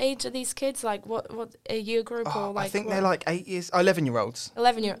what age are these kids? Like what a year group or like? I think they're like 11-year-olds.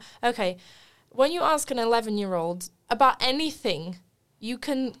 11-year. Okay, when you ask an 11-year-old about anything, you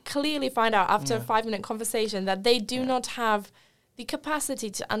can clearly find out after a 5-minute conversation that they do not have the capacity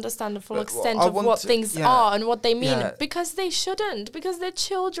to understand the full extent of what things are and what they mean, because they shouldn't, because they're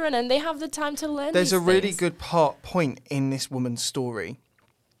children and they have the time to learn. There's these a really things. good point in this woman's story,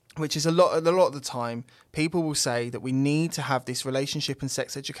 which is a lot of the time people will say that we need to have this relationship and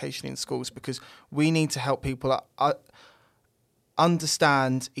sex education in schools because we need to help people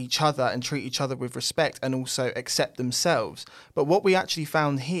understand each other and treat each other with respect and also accept themselves. But what we actually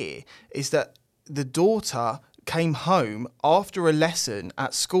found here is that the daughter came home after a lesson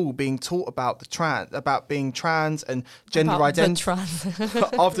at school being taught about about being trans and gender identity.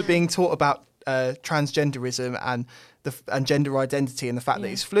 After being taught about transgenderism and gender identity and the fact that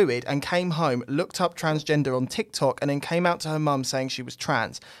it's fluid, and came home, looked up transgender on TikTok, and then came out to her mum saying she was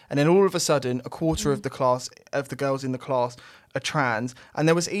trans. And then all of a sudden, a quarter of the girls in the class are trans. And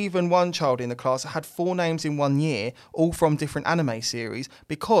there was even one child in the class that had 4 names in 1 year, all from different anime series,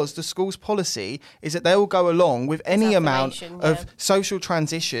 because the school's policy is that they will go along with any amount of social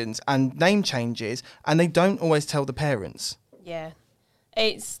transitions and name changes, and they don't always tell the parents. Yeah.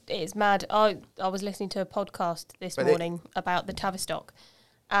 It's mad. I was listening to a podcast this morning about the Tavistock,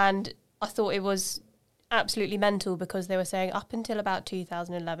 and I thought it was absolutely mental, because they were saying up until about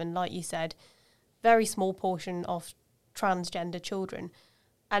 2011, like you said, very small portion of transgender children.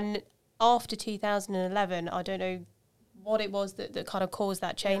 And after 2011, I don't know what it was that kind of caused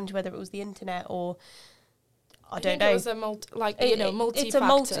that change, whether it was the internet or... I don't know. It was a multi-factor. It's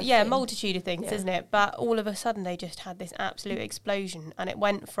a multitude of things, isn't it? But all of a sudden, they just had this absolute explosion, and it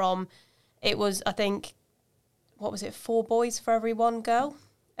went from, it was, I think, what was it, 4 boys for every 1 girl,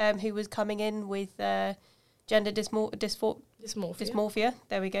 who was coming in with gender dysmorphia.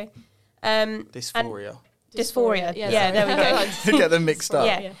 There we go. Dysphoria. Dysphoria. Yeah, there we go. Get them mixed up.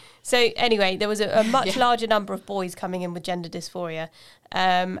 Yeah. So anyway, there was a much larger number of boys coming in with gender dysphoria.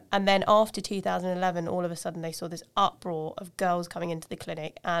 And then after 2011, all of a sudden they saw this uproar of girls coming into the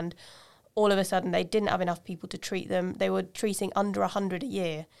clinic, and all of a sudden they didn't have enough people to treat them. They were treating under 100 a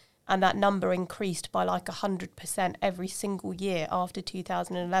year, and that number increased by like 100% every single year after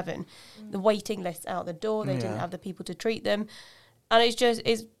 2011. The waiting lists out the door, they didn't have the people to treat them. And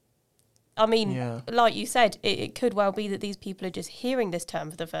like you said, it could well be that these people are just hearing this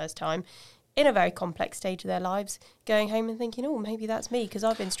term for the first time in a very complex stage of their lives, going home and thinking, oh, maybe that's me, because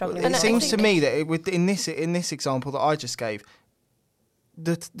I've been struggling with it. It seems to me that in this example that I just gave,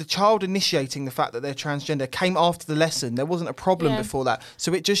 the child initiating the fact that they're transgender came after the lesson. There wasn't a problem before that.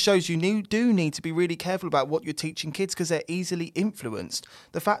 So it just shows you do need to be really careful about what you're teaching kids, because they're easily influenced.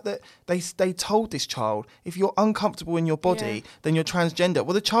 The fact that they told this child, if you're uncomfortable in your body, then you're transgender.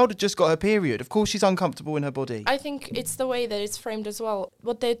 Well, the child had just got her period. Of course she's uncomfortable in her body. I think it's the way that it's framed as well.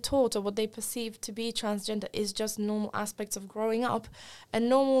 What they're taught or what they perceive to be transgender is just normal aspects of growing up and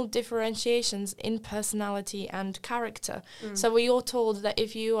normal differentiations in personality and character. So we are told that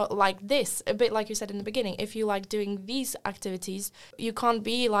if you are like this, a bit like you said in the beginning, if you like doing these activities, you can't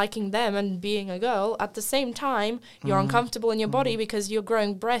be liking them and being a girl. At the same time, you're uncomfortable in your body because you're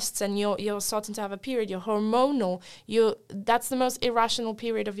growing breasts and you're starting to have a period, you're hormonal. That's the most irrational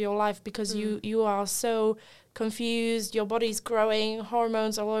period of your life, because you are so confused, your body's growing,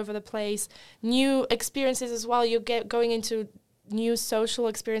 hormones all over the place, new experiences as well. You're going into new social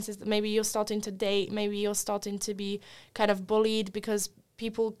experiences, that maybe you're starting to date, maybe you're starting to be kind of bullied, because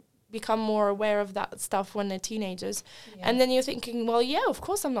people become more aware of that stuff when they're teenagers. And then you're thinking, well, of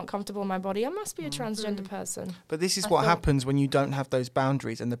course I'm not comfortable in my body, I must be a transgender person. But this is what happens when you don't have those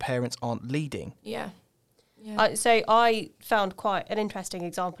boundaries and the parents aren't leading. So I found quite an interesting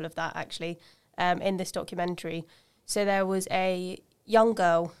example of that, actually, in this documentary. So there was a young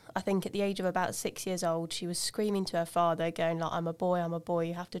girl, I think at the age of about 6 years old. She was screaming to her father, going like, I'm a boy,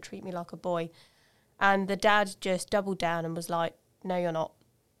 you have to treat me like a boy. And the dad just doubled down and was like, no, you're not.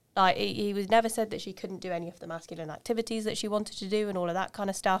 Like, he was never said that she couldn't do any of the masculine activities that she wanted to do and all of that kind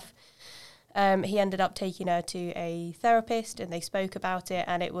of stuff. He ended up taking her to a therapist, and they spoke about it,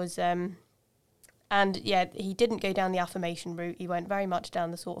 and it was... he didn't go down the affirmation route. He went very much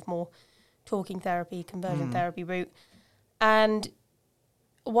down the sort of more talking therapy, conversion therapy route. And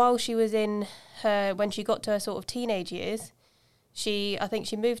while she was when she got to her sort of teenage years, I think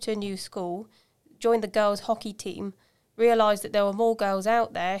she moved to a new school, joined the girls' hockey team, realised that there were more girls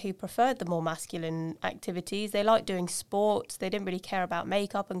out there who preferred the more masculine activities. They liked doing sports. They didn't really care about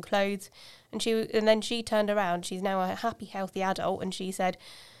makeup and clothes. And then she turned around. She's now a happy, healthy adult, and she said,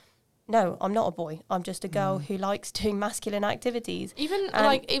 no, I'm not a boy. I'm just a girl who likes doing masculine activities. Even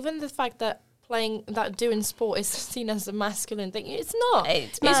the fact that doing sport is seen as a masculine thing, it's not.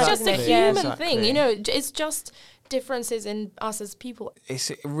 It's just a it? human thing, you know. It's just differences in us as people.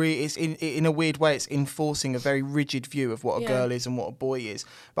 It's in a weird way, it's enforcing a very rigid view of what a girl is and what a boy is.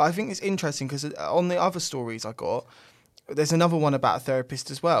 But I think it's interesting because on the other stories I got, there's another one about a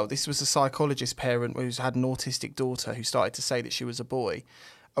therapist as well. This was a psychologist parent who's had an autistic daughter who started to say that she was a boy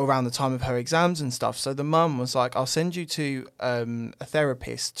around the time of her exams and stuff. So the mum was like, I'll send you to a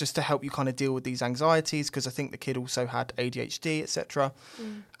therapist just to help you kind of deal with these anxieties, because I think the kid also had ADHD, etc.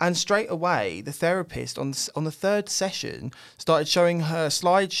 And straight away, the therapist on the third session started showing her a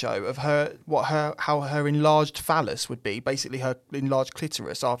slideshow of how her enlarged phallus would be, basically her enlarged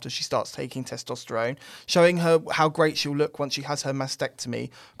clitoris after she starts taking testosterone, showing her how great she'll look once she has her mastectomy,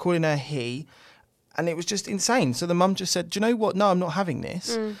 calling her he. And it was just insane. So the mum just said, do you know what? No, I'm not having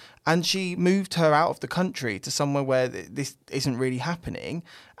this. And she moved her out of the country to somewhere where this isn't really happening.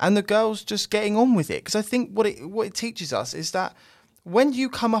 And the girl's just getting on with it. Because I think what it teaches us is that when you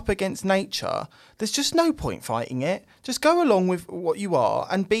come up against nature, there's just no point fighting it. Just go along with what you are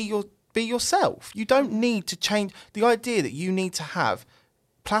and be yourself. You don't need to change. The idea that you need to have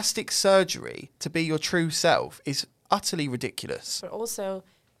plastic surgery to be your true self is utterly ridiculous. But also,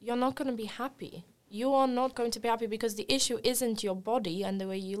 you're not going to be happy. You are not going to be happy because the issue isn't your body and the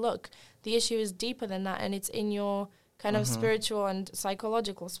way you look. The issue is deeper than that, and it's in your kind of spiritual and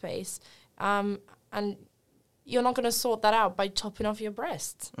psychological space. And you're not going to sort that out by chopping off your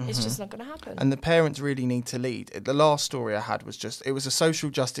breasts. It's just not going to happen. And the parents really need to lead. The last story I had was it was a social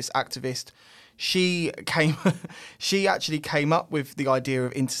justice activist. She actually came up with the idea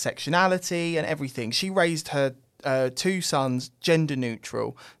of intersectionality and everything. She raised her two sons gender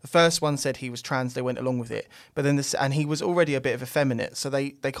neutral. The first one said he was trans, they went along with it, but then and he was already a bit of effeminate, so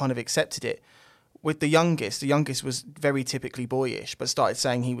they kind of accepted it. With the youngest was very typically boyish but started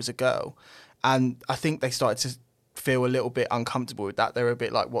saying he was a girl, and I think they started to feel a little bit uncomfortable with that. They were a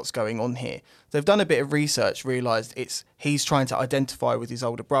bit like, what's going on here? They've done a bit of research, realised he's trying to identify with his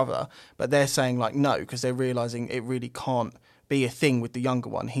older brother, but they're saying like no, because they're realising it really can't be a thing with the younger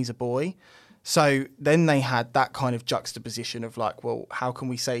one. He's a boy. So then they had that kind of juxtaposition of like, well, how can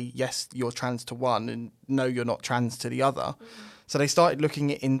we say, yes, you're trans to one and no, you're not trans to the other? So they started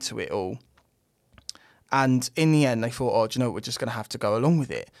looking into it all. And in the end, they thought, oh, do you know what, we're just going to have to go along with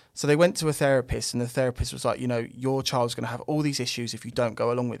it. So they went to a therapist, and the therapist was like, you know, your child's going to have all these issues if you don't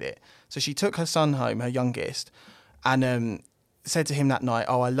go along with it. So she took her son home, her youngest, and said to him that night,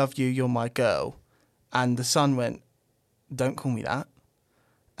 oh, I love you, you're my girl. And the son went, don't call me that.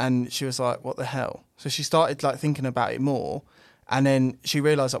 And she was like, what the hell? So she started like thinking about it more. And then she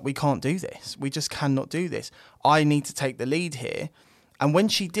realised that we can't do this. We just cannot do this. I need to take the lead here. And when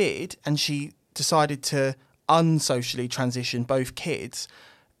she did, and she decided to unsocially transition both kids,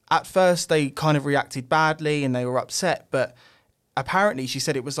 at first they kind of reacted badly and they were upset. But apparently she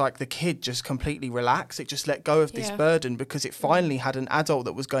said it was like the kid just completely relaxed. It just let go of this burden because it finally had an adult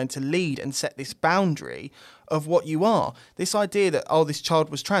that was going to lead and set this boundary of what you are. This idea that, oh, this child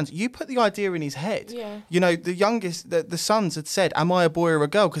was trans, you put the idea in his head. Yeah. You know, the youngest, the sons had said, am I a boy or a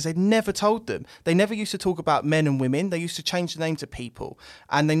girl? Because they'd never told them. They never used to talk about men and women. They used to change the name to people.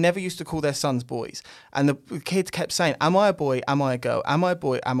 And they never used to call their sons boys. And the kids kept saying, am I a boy? Am I a girl? Am I a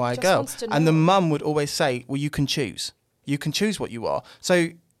boy? Am I a girl? And the mum would always say, well, you can choose. You can choose what you are. So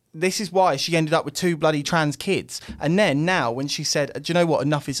this is why she ended up with 2 bloody trans kids. And then now when she said, do you know what,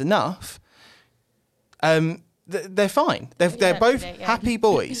 enough is enough, they're fine. They're both happy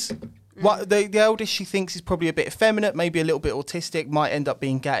boys. What the eldest she thinks is probably a bit effeminate, maybe a little bit autistic, might end up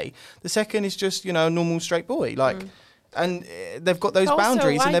being gay. The second is just, you know, a normal straight boy. And they've got those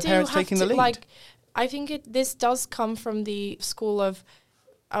boundaries and their parents taking the lead. Like, I think this does come from the school of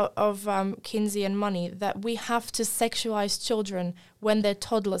Kinsey and Money, that we have to sexualize children when they're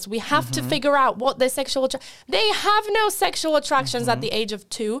toddlers. We have to figure out what their sexual they have no sexual attractions at the age of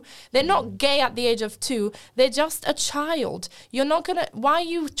 2. They're not gay at the age of 2. They're just a child. You're not gonna. Why are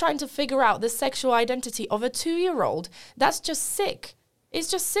you trying to figure out the sexual identity of a 2-year-old? That's just sick. It's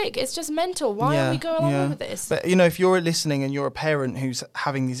just sick. It's just mental. Why are we going along with this? But, you know, if you're listening and you're a parent who's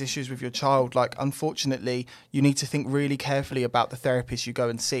having these issues with your child, like, unfortunately, you need to think really carefully about the therapist you go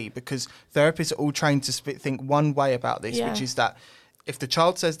and see, because therapists are all trained to think one way about this, which is that if the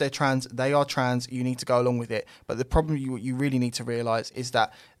child says they're trans, they are trans, you need to go along with it. But the problem you really need to realise is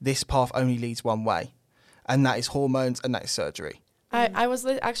that this path only leads one way, and that is hormones and that is surgery. I was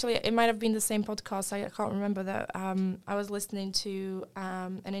actually, it might have been the same podcast, I can't remember that. I was listening to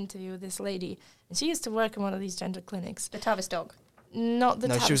an interview with this lady, and she used to work in one of these gender clinics. The Tavistock. Not the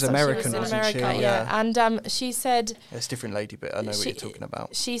No, Tavistock, she was American, she was in wasn't she? America, yeah. And she said... It's a different lady, but I know what you're talking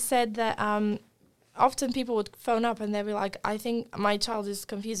about. She said that often people would phone up and they'd be like, I think my child is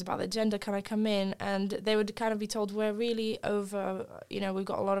confused about the gender, can I come in? And they would kind of be told, we're really over, we've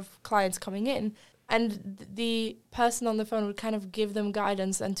got a lot of clients coming in. And the person on the phone would kind of give them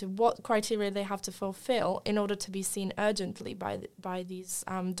guidance into what criteria they have to fulfill in order to be seen urgently by these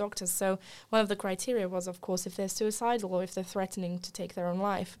doctors. So one of the criteria was, of course, if they're suicidal or if they're threatening to take their own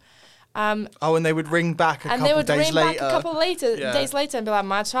life. And they would ring back a couple days later. And they would ring back a couple days later and be like,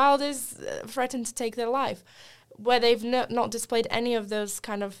 my child is threatened to take their life. Where they've not displayed any of those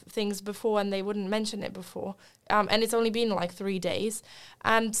kind of things before and they wouldn't mention it before. And it's only been like 3 days.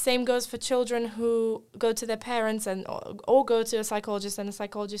 And same goes for children who go to their parents and or go to a psychologist and the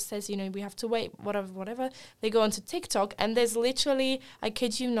psychologist says, we have to wait, whatever. They go onto TikTok and there's literally, I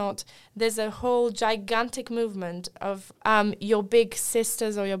kid you not, there's a whole gigantic movement of your big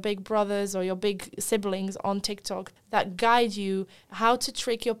sisters or your big brothers or your big siblings on TikTok that guide you how to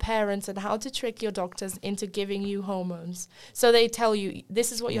trick your parents and how to trick your doctors into giving you hormones. So they tell you,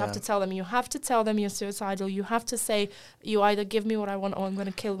 this is what you have to tell them. You have to tell them you're suicidal. You have to say, you either give me what I want or I'm going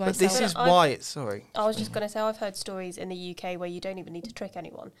to kill myself. But this is why it's... Sorry. I was just going to say, I've heard stories in the UK where you don't even need to trick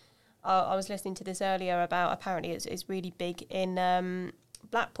anyone. I was listening to this earlier about, apparently it's really big in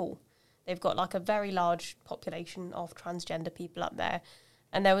Blackpool. They've got like a very large population of transgender people up there.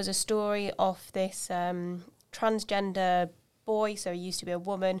 And there was a story of this transgender boy, so he used to be a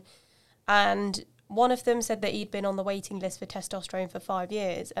woman, and one of them said that he'd been on the waiting list for testosterone for 5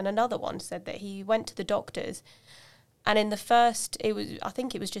 years, and another one said that he went to the doctors, and in the first, I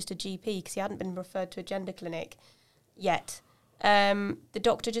think it was just a GP because he hadn't been referred to a gender clinic yet. The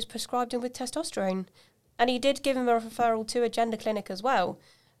doctor just prescribed him with testosterone, and he did give him a referral to a gender clinic as well,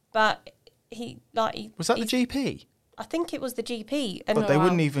 but was that the GP? I think it was the GP. But they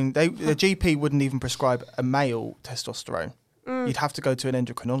wouldn't even... the GP wouldn't even prescribe a male testosterone. You'd have to go to an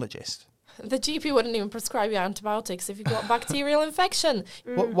endocrinologist. The GP wouldn't even prescribe you antibiotics if you've got bacterial infection.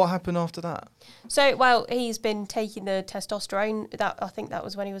 What happened after that? So, well, he's been taking the testosterone. I think that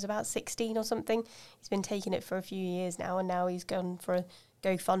was when he was about 16 or something. He's been taking it for a few years now, and now he's gone for a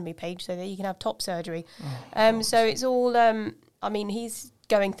GoFundMe page so that he can have top surgery. So it's all... he's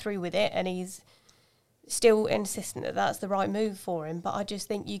going through with it, and he's still insistent that that's the right move for him. But I just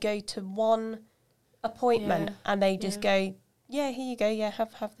think you go to one appointment and they just go, yeah, here you go,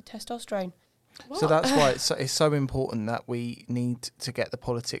 have the testosterone. So that's why it's so important that we need to get the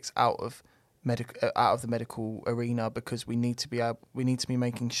politics out of the medical arena, because we need to be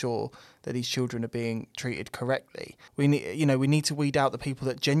making sure that these children are being treated correctly. We need to weed out the people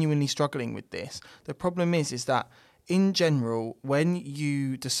that are genuinely struggling with this. The problem is that in general, when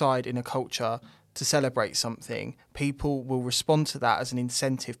you decide in a culture to celebrate something, people will respond to that as an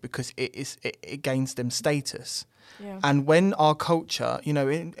incentive because it gains them status. Yeah. And when our culture,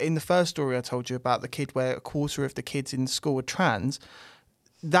 in the first story I told you about the kid where a quarter of the kids in school are trans,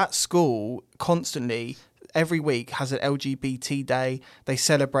 that school constantly, every week, has an LGBT day. They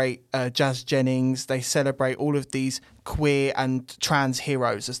celebrate Jazz Jennings. They celebrate all of these queer and trans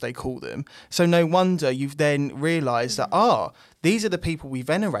heroes, as they call them. So no wonder you've then realised that, these are the people we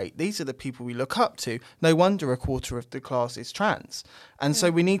venerate. These are the people we look up to. No wonder a quarter of the class is trans. And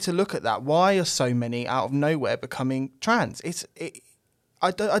so we need to look at that. Why are so many out of nowhere becoming trans?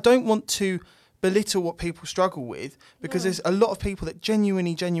 I don't want to belittle what people struggle with, because there's a lot of people that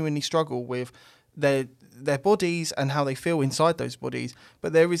genuinely struggle with their bodies and how they feel inside those bodies.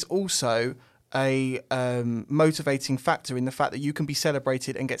 But there is also a motivating factor in the fact that you can be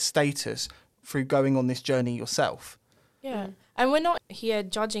celebrated and get status through going on this journey yourself. Yeah. And we're not here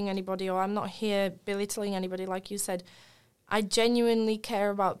judging anybody, or I'm not here belittling anybody, like you said. I genuinely care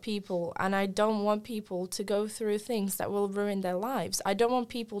about people, and I don't want people to go through things that will ruin their lives. I don't want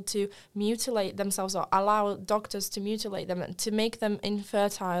people to mutilate themselves or allow doctors to mutilate them and to make them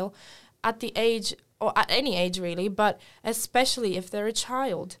infertile at the age, or at any age really, but especially if they're a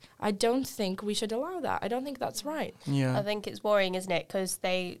child. I don't think we should allow that. I don't think that's right. Yeah. I think it's worrying, isn't it? Because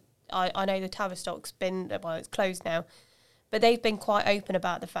I know the Tavistock's it's closed now, but they've been quite open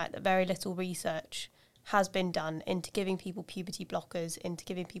about the fact that very little research has been done into giving people puberty blockers, into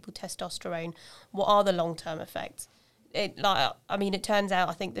giving people testosterone. What are the long-term effects? It turns out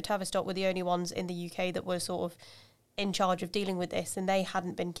I think the Tavistock were the only ones in the UK that were sort of in charge of dealing with this, and they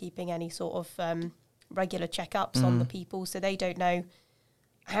hadn't been keeping any sort of regular checkups on the people, so they don't know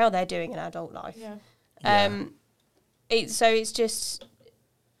how they're doing in adult life. It's just,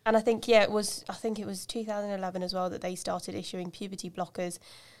 and I think it was 2011 as well that they started issuing puberty blockers,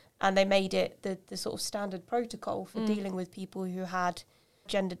 and they made it the sort of standard protocol for dealing with people who had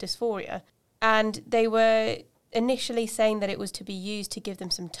gender dysphoria. And they were initially saying that it was to be used to give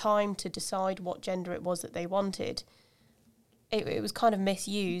them some time to decide what gender it was that they wanted. It was kind of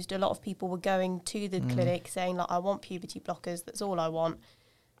misused. A lot of people were going to the clinic saying, like, I want puberty blockers, that's all I want.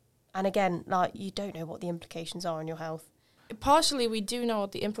 And again, like, you don't know what the implications are on your health. Partially, we do know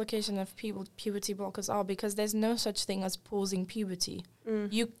what the implication of puberty blockers are, because there's no such thing as pausing puberty.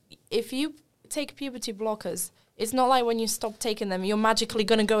 If you take puberty blockers, it's not like when you stop taking them, you're magically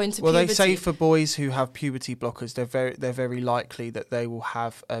going to go into puberty. Well, they say for boys who have puberty blockers, they're very likely that they will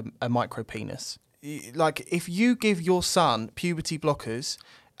have a micropenis. Like, if you give your son puberty blockers,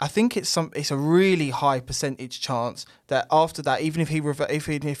 I think it's a really high percentage chance that after that, even if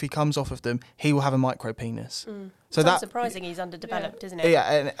he comes off of them, he will have a micropenis. So that's surprising. He's underdeveloped, isn't it?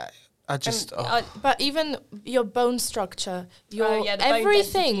 Yeah, and I just. But even your bone structure,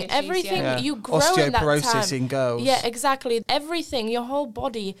 everything you grow in that time. Osteoporosis in girls. Yeah, exactly. Everything, your whole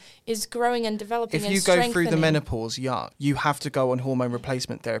body is growing and developing. If you go through the menopause young, you have to go on hormone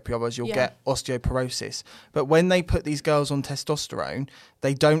replacement therapy, otherwise you'll get osteoporosis. But when they put these girls on testosterone,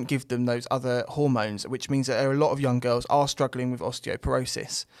 they don't give them those other hormones, which means that a lot of young girls are struggling with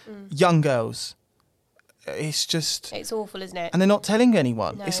osteoporosis. Young girls. It's awful, isn't it? And they're not telling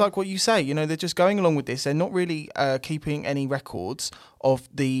anyone. No. It's like what you say, they're just going along with this. They're not really keeping any records of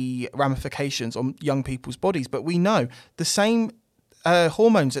the ramifications on young people's bodies. But we know the same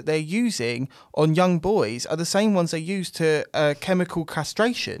hormones that they're using on young boys are the same ones they use to chemical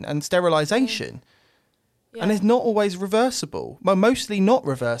castration and sterilisation. Yeah. And it's not always reversible. Well, mostly not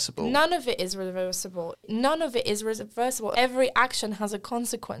reversible. None of it is reversible. Every action has a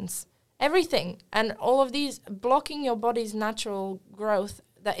consequence. Everything. And all of these, blocking your body's natural growth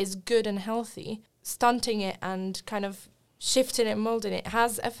that is good and healthy, stunting it and kind of shifting it, moulding it,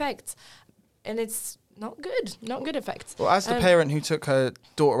 has effects. And it's not good effects. Well, as the parent who took her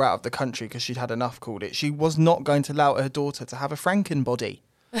daughter out of the country because she'd had enough, called it, she was not going to allow her daughter to have a Franken body.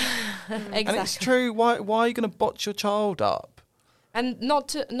 Exactly. And it's true. Why are you going to botch your child up? And not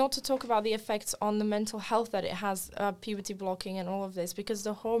to talk about the effects on the mental health that it has, puberty blocking and all of this, because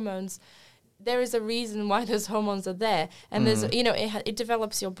the hormones, there is a reason why those hormones are there. And there's, it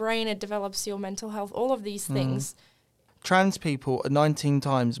develops your brain, it develops your mental health, all of these things. Trans people are 19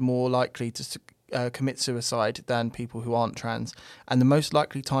 times more likely to commit suicide than people who aren't trans. And the most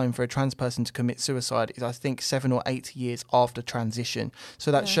likely time for a trans person to commit suicide is, I think, 7 or 8 years after transition.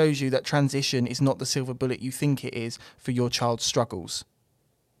 So that shows you that transition is not the silver bullet you think it is for your child's struggles.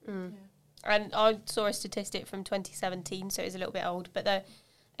 Yeah. And I saw a statistic from 2017, so it's a little bit old, but the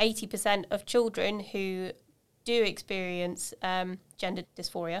 80% of children who do experience gender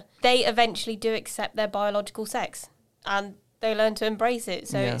dysphoria, they eventually do accept their biological sex. And they learn to embrace it.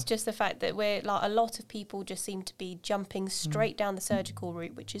 So it's just the fact that we're like, a lot of people just seem to be jumping straight down the surgical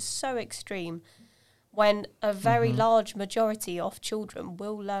route, which is so extreme, when a very large majority of children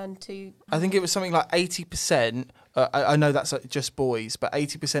will learn to... I think it was something like 80%, I know that's just boys, but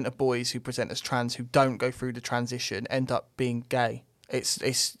 80% of boys who present as trans who don't go through the transition end up being gay.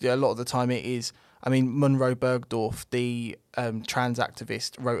 It's a lot of the time it is. I mean, Munro Bergdorf, the trans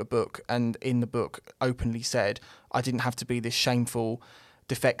activist, wrote a book, and in the book openly said, I didn't have to be this shameful,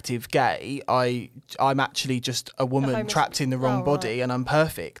 defective gay. I'm actually just a woman trapped in the wrong body, and I'm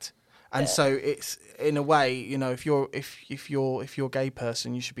perfect. And so it's, in a way, if you're a gay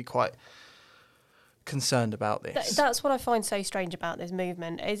person, you should be quite concerned about this. That's what I find so strange about this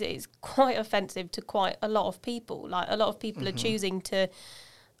movement, is it's quite offensive to quite a lot of people. Like, a lot of people are choosing to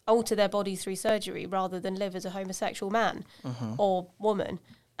alter their bodies through surgery rather than live as a homosexual man or woman.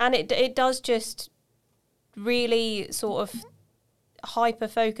 And it does just really sort of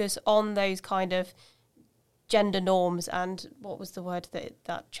hyper-focus on those kind of gender norms and, what was the word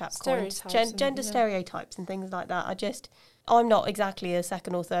that chap coined? Gender stereotypes and things like that. I'm not exactly a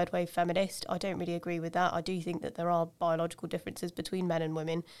second or third wave feminist. I don't really agree with that. I do think that there are biological differences between men and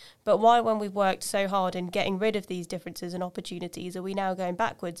women. But why, when we've worked so hard in getting rid of these differences and opportunities, are we now going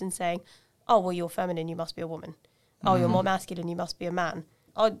backwards and saying, oh, well, you're feminine, you must be a woman. Oh, you're more masculine, you must be a man.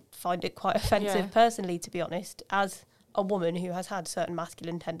 I find it quite offensive personally, to be honest, as a woman who has had certain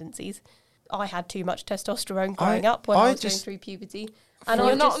masculine tendencies. I had too much testosterone growing up when I was going through puberty. And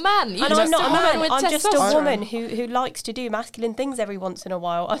you're not a man. And I'm not a man. I'm just a woman testosterone. who likes to do masculine things every once in a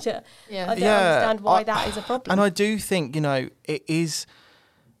while. I don't Yeah. understand why that is a problem. And I do think, you know, it is...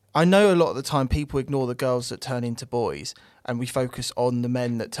 I know a lot of the time people ignore the girls that turn into boys and we focus on the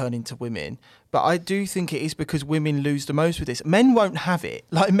men that turn into women. But I do think it is because women lose the most with this. Men won't have it.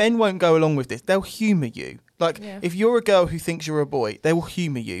 Like, men won't go along with this. They'll humour you. Like, if you're a girl who thinks you're a boy, they will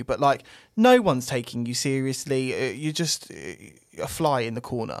humour you. But, like, no one's taking you seriously. You're just a fly in the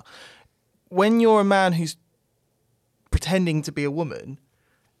corner. When you're a man who's pretending to be a woman,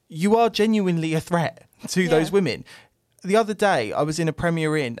 you are genuinely a threat to those women. The other day, I was in a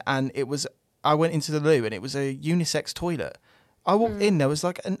Premier Inn and I went into the loo and it was a unisex toilet. I walked in, there was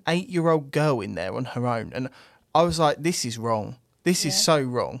like an 8-year-old girl in there on her own. And I was like, this is wrong. This is so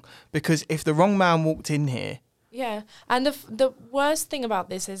wrong. Because if the wrong man walked in here... Yeah, and the worst thing about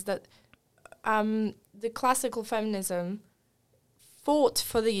this is that the classical feminism fought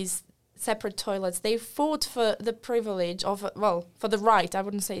for these separate toilets. They fought for the privilege of, for the right, I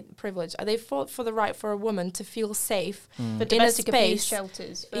wouldn't say privilege. They fought for the right for a woman to feel safe for in domestic a space. abuse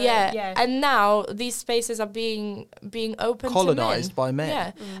shelters. And now these spaces are being opened colonised by men.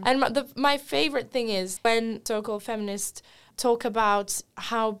 Yeah, and my favourite thing is when so-called feminists talk about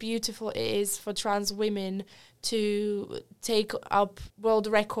how beautiful it is for trans women to take up world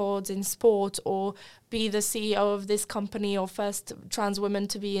records in sport or be the CEO of this company or first trans woman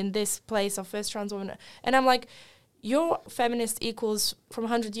to be in this place or first trans woman. And I'm like, your feminist equals from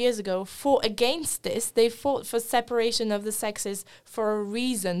 100 years ago fought against this. They fought for separation of the sexes for a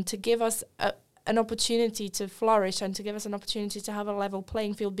reason, to give us an opportunity to flourish and to give us an opportunity to have a level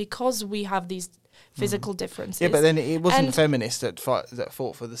playing field because we have these physical differences. Yeah, but then it wasn't feminists that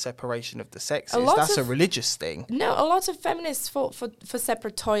fought for the separation of the sexes. That's a religious thing. No, a lot of feminists fought for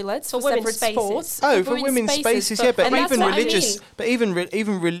separate toilets, for women's separate spaces. sports. Oh, for women's spaces, yeah, but even religious,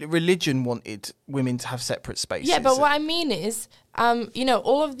 religion wanted women to have separate spaces. Yeah, but what I mean is,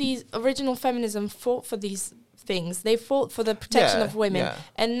 all of these original feminism fought for these things. They fought for the protection of women,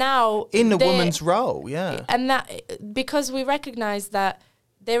 and now in the woman's role, and that because we recognize that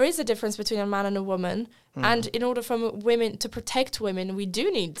there is a difference between a man and a woman, and in order for women to protect women, we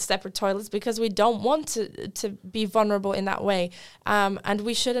do need separate toilets because we don't want to be vulnerable in that way, and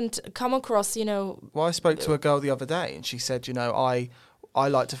we shouldn't come across, Well, I spoke to a girl the other day, and she said, I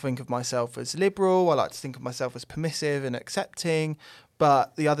like to think of myself as liberal. I like to think of myself as permissive and accepting.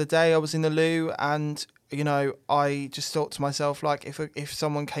 But the other day, I was in the loo, and I just thought to myself, like, if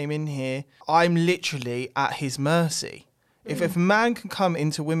someone came in here, I'm literally at his mercy. If a man can come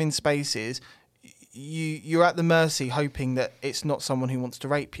into women's spaces, you're at the mercy, hoping that it's not someone who wants to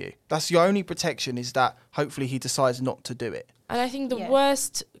rape you. That's your only protection, is that hopefully he decides not to do it. And I think the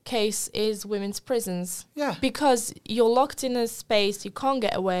worst case is women's prisons. Yeah. Because you're locked in a space, you can't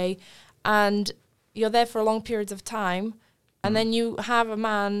get away, and you're there for long periods of time. And then you have a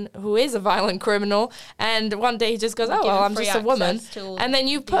man who is a violent criminal, and one day he just goes, "Oh, well, I'm just a woman." And then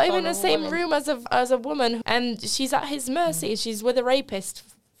you put him in the same room as a woman, and she's at his mercy. She's with a rapist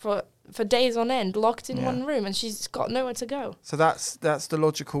for days on end, locked in one room, and she's got nowhere to go. So that's the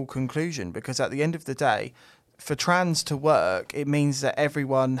logical conclusion, because at the end of the day, for trans to work, it means that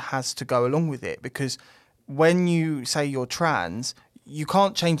everyone has to go along with it, because when you say you're trans, you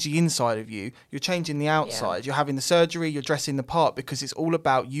can't change the inside of you. You're changing the outside. You're having the surgery. You're dressing the part, because it's all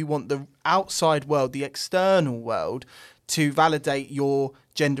about, you want the outside world, the external world, to validate your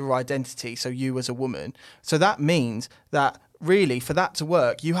gender identity. So you as a woman. So that means that really, for that to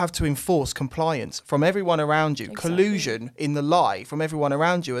work, you have to enforce compliance from everyone around you, collusion in the lie from everyone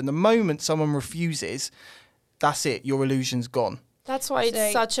around you. And the moment someone refuses, that's it. Your illusion's gone. That's why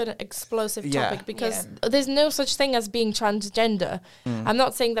it's such an explosive topic, because there's no such thing as being transgender. I'm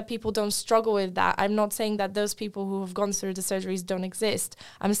not saying that people don't struggle with that. I'm not saying that those people who have gone through the surgeries don't exist.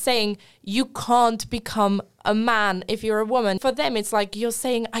 I'm saying you can't become a man if you're a woman. For them, it's like, you're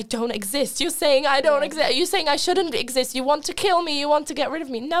saying I don't exist. You're saying I don't exist. You're saying I shouldn't exist. You want to kill me. You want to get rid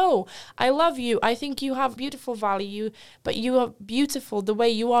of me. No, I love you. I think you have beautiful value, but you are beautiful the way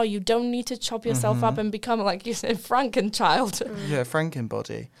you are. You don't need to chop yourself up and become, like you said, Frankenchild. Yeah,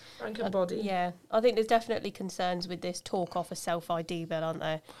 Frankenbody. Frankenbody. Yeah, I think there's definitely concerns with this talk off a self-ID bill, aren't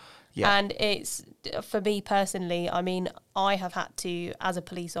there? Yeah. And it's, for me personally, I mean, I have had to, as a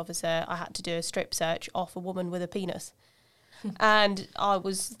police officer, I had to do a strip search off a woman with a penis. And I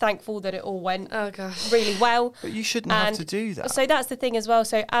was thankful that it all went really well. But you shouldn't have to do that. So that's the thing as well.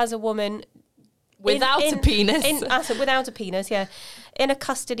 So as a woman, Without a penis. Without a penis, yeah. In a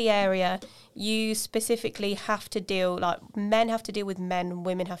custody area, you specifically have to deal, like, men have to deal with men and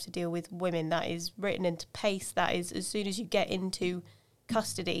women have to deal with women. That is written into PACE. That is, as soon as you get into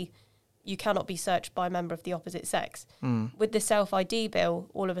custody, you cannot be searched by a member of the opposite sex. With the self-ID bill,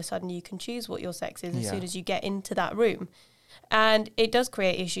 all of a sudden you can choose what your sex is as soon as you get into that room. And it does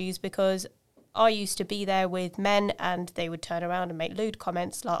create issues because I used to be there with men and they would turn around and make lewd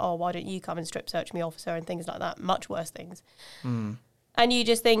comments like, oh, why don't you come and strip search me, officer, and things like that, much worse things. And you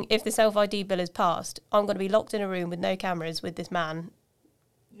just think, if the self-ID bill is passed, I'm going to be locked in a room with no cameras with this man,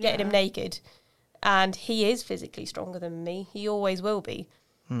 getting him naked. And he is physically stronger than me. He always will be.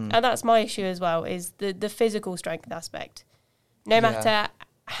 And that's my issue as well, is the physical strength aspect. No matter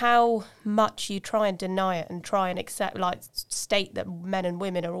how much you try and deny it and try and accept, like, state that men and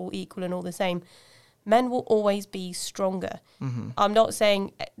women are all equal and all the same, men will always be stronger. I'm not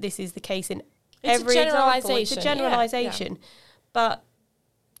saying this is the case in every example. It's a generalisation. But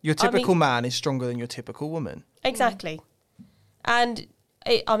your typical man is stronger than your typical woman. Exactly. And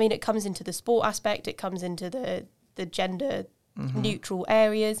it comes into the sport aspect. It comes into the gender neutral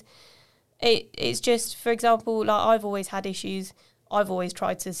areas. It's just, for example, like, I've always had issues. I've always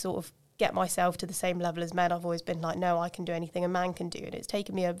tried to sort of get myself to the same level as men. I've always been like, no, I can do anything a man can do. And it's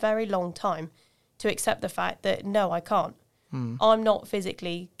taken me a very long time to accept the fact that, no, I can't. I'm not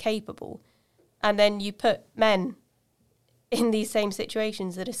physically capable. And then you put men in these same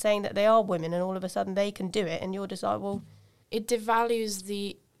situations that are saying that they are women and all of a sudden they can do it. And you're just like, well... It devalues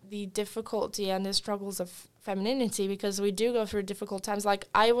the difficulty and the struggles of femininity, because we do go through difficult times. Like,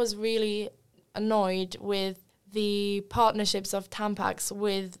 I was really annoyed with the partnerships of Tampax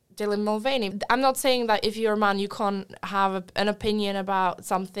with Dylan Mulvaney. I'm not saying that if you're a man you can't have an opinion about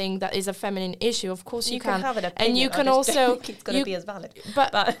something that is a feminine issue. Of course you can have an opinion. And you can I also don't think it's going to be as valid.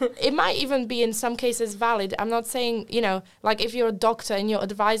 But it might even be in some cases valid. I'm not saying, like, if you're a doctor and you're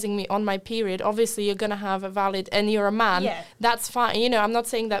advising me on my period, obviously you're going to have a valid, and you're a man, that's fine. I'm not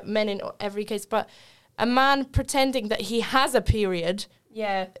saying that men in every case, but a man pretending that he has a period,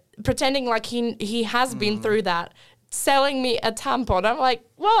 pretending like he has been through that, selling me a tampon. I'm like,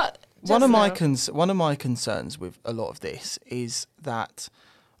 what? One of my concerns with a lot of this is that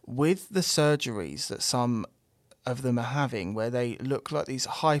with the surgeries that some of them are having, where they look like these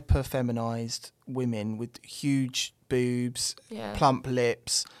hyper feminized women with huge boobs, plump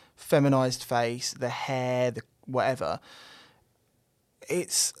lips, feminized face, the hair, the whatever,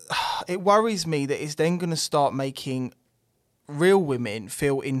 it worries me that it's then going to start making real women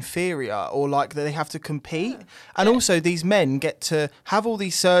feel inferior, or like that they have to compete. And also these men get to have all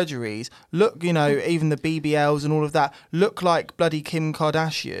these surgeries, look, even the BBLs and all of that, look like bloody Kim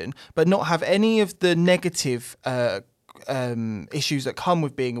Kardashian, but not have any of the negative issues that come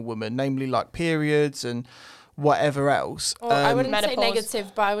with being a woman, namely like periods and whatever else. I wouldn't say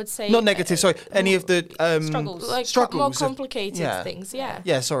negative, but I would say... Not negative, sorry. Any of the... struggles. Like struggles more complicated things,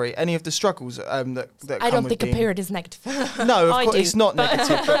 Yeah, sorry. Any of the struggles that I don't think a period is negative. No, of course, it's not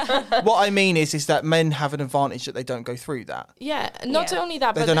negative. But what I mean is that men have an advantage that they don't go through that. Yeah, not only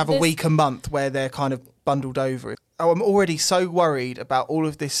that, they but... They don't have a week, a month where they're kind of bundled over it. I'm already so worried about all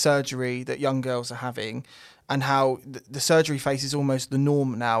of this surgery that young girls are having, and how the surgery phase is almost the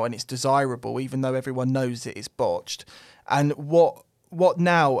norm now, and it's desirable, even though everyone knows that it's botched. And what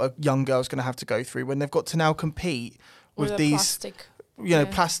now a young girl's going to have to go through when they've got to now compete with these,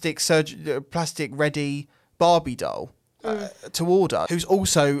 plastic ready Barbie doll to order, who's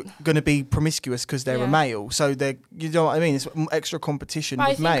also going to be promiscuous because they're a male. So you know what I mean? It's extra competition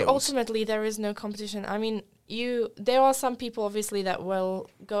with males. I think ultimately there is no competition. I mean, there are some people obviously that will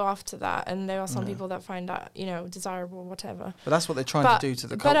go after that, and there are some people that find that desirable or whatever. But that's what they're trying to do to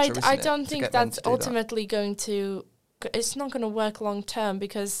the culture. But I don't think that's ultimately going to. It's not going to work long term,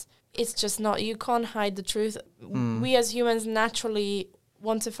 because it's just not. You can't hide the truth. We as humans naturally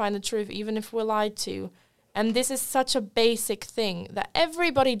want to find the truth, even if we're lied to. And this is such a basic thing that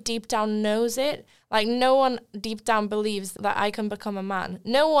everybody deep down knows it. Like, no one deep down believes that I can become a man.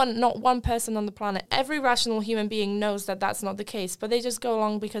 No one, not one person on the planet. Every rational human being knows that that's not the case, but they just go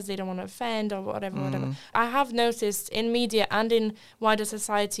along because they don't want to offend or whatever. I have noticed in media and in wider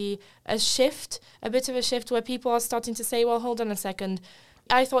society a bit of a shift where people are starting to say, well, hold on a second.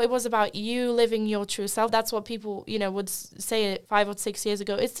 I thought it was about you living your true self. That's what people, would say 5 or 6 years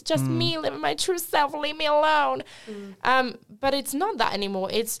ago. It's just me living my true self. Leave me alone. But it's not that anymore.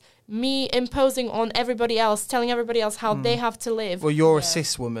 It's me imposing on everybody else, telling everybody else how they have to live. Well, you're a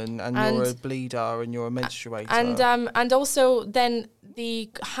cis woman, and you're a bleeder, and you're a menstruator. And also then the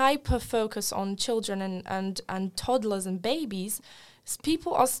hyper focus on children and toddlers and babies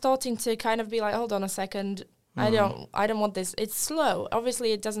people are starting to kind of be like, hold on a second, I don't want this. It's slow.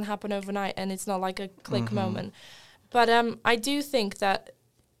 Obviously, it doesn't happen overnight, and it's not like a click moment. But I do think that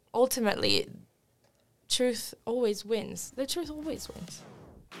ultimately, truth always wins. The truth always wins.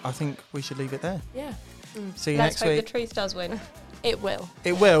 I think we should leave it there. Yeah. See you Let's next hope week. the truth does win. It will.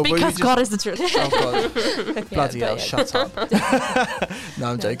 It will. Because God is the truth. Oh, God. Bloody hell, shut up. No,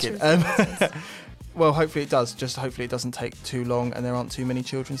 I'm joking. Well, hopefully it does. Just hopefully it doesn't take too long and there aren't too many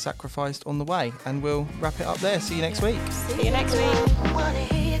children sacrificed on the way. And we'll wrap it up there. See you next week. See you next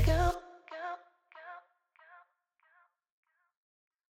week.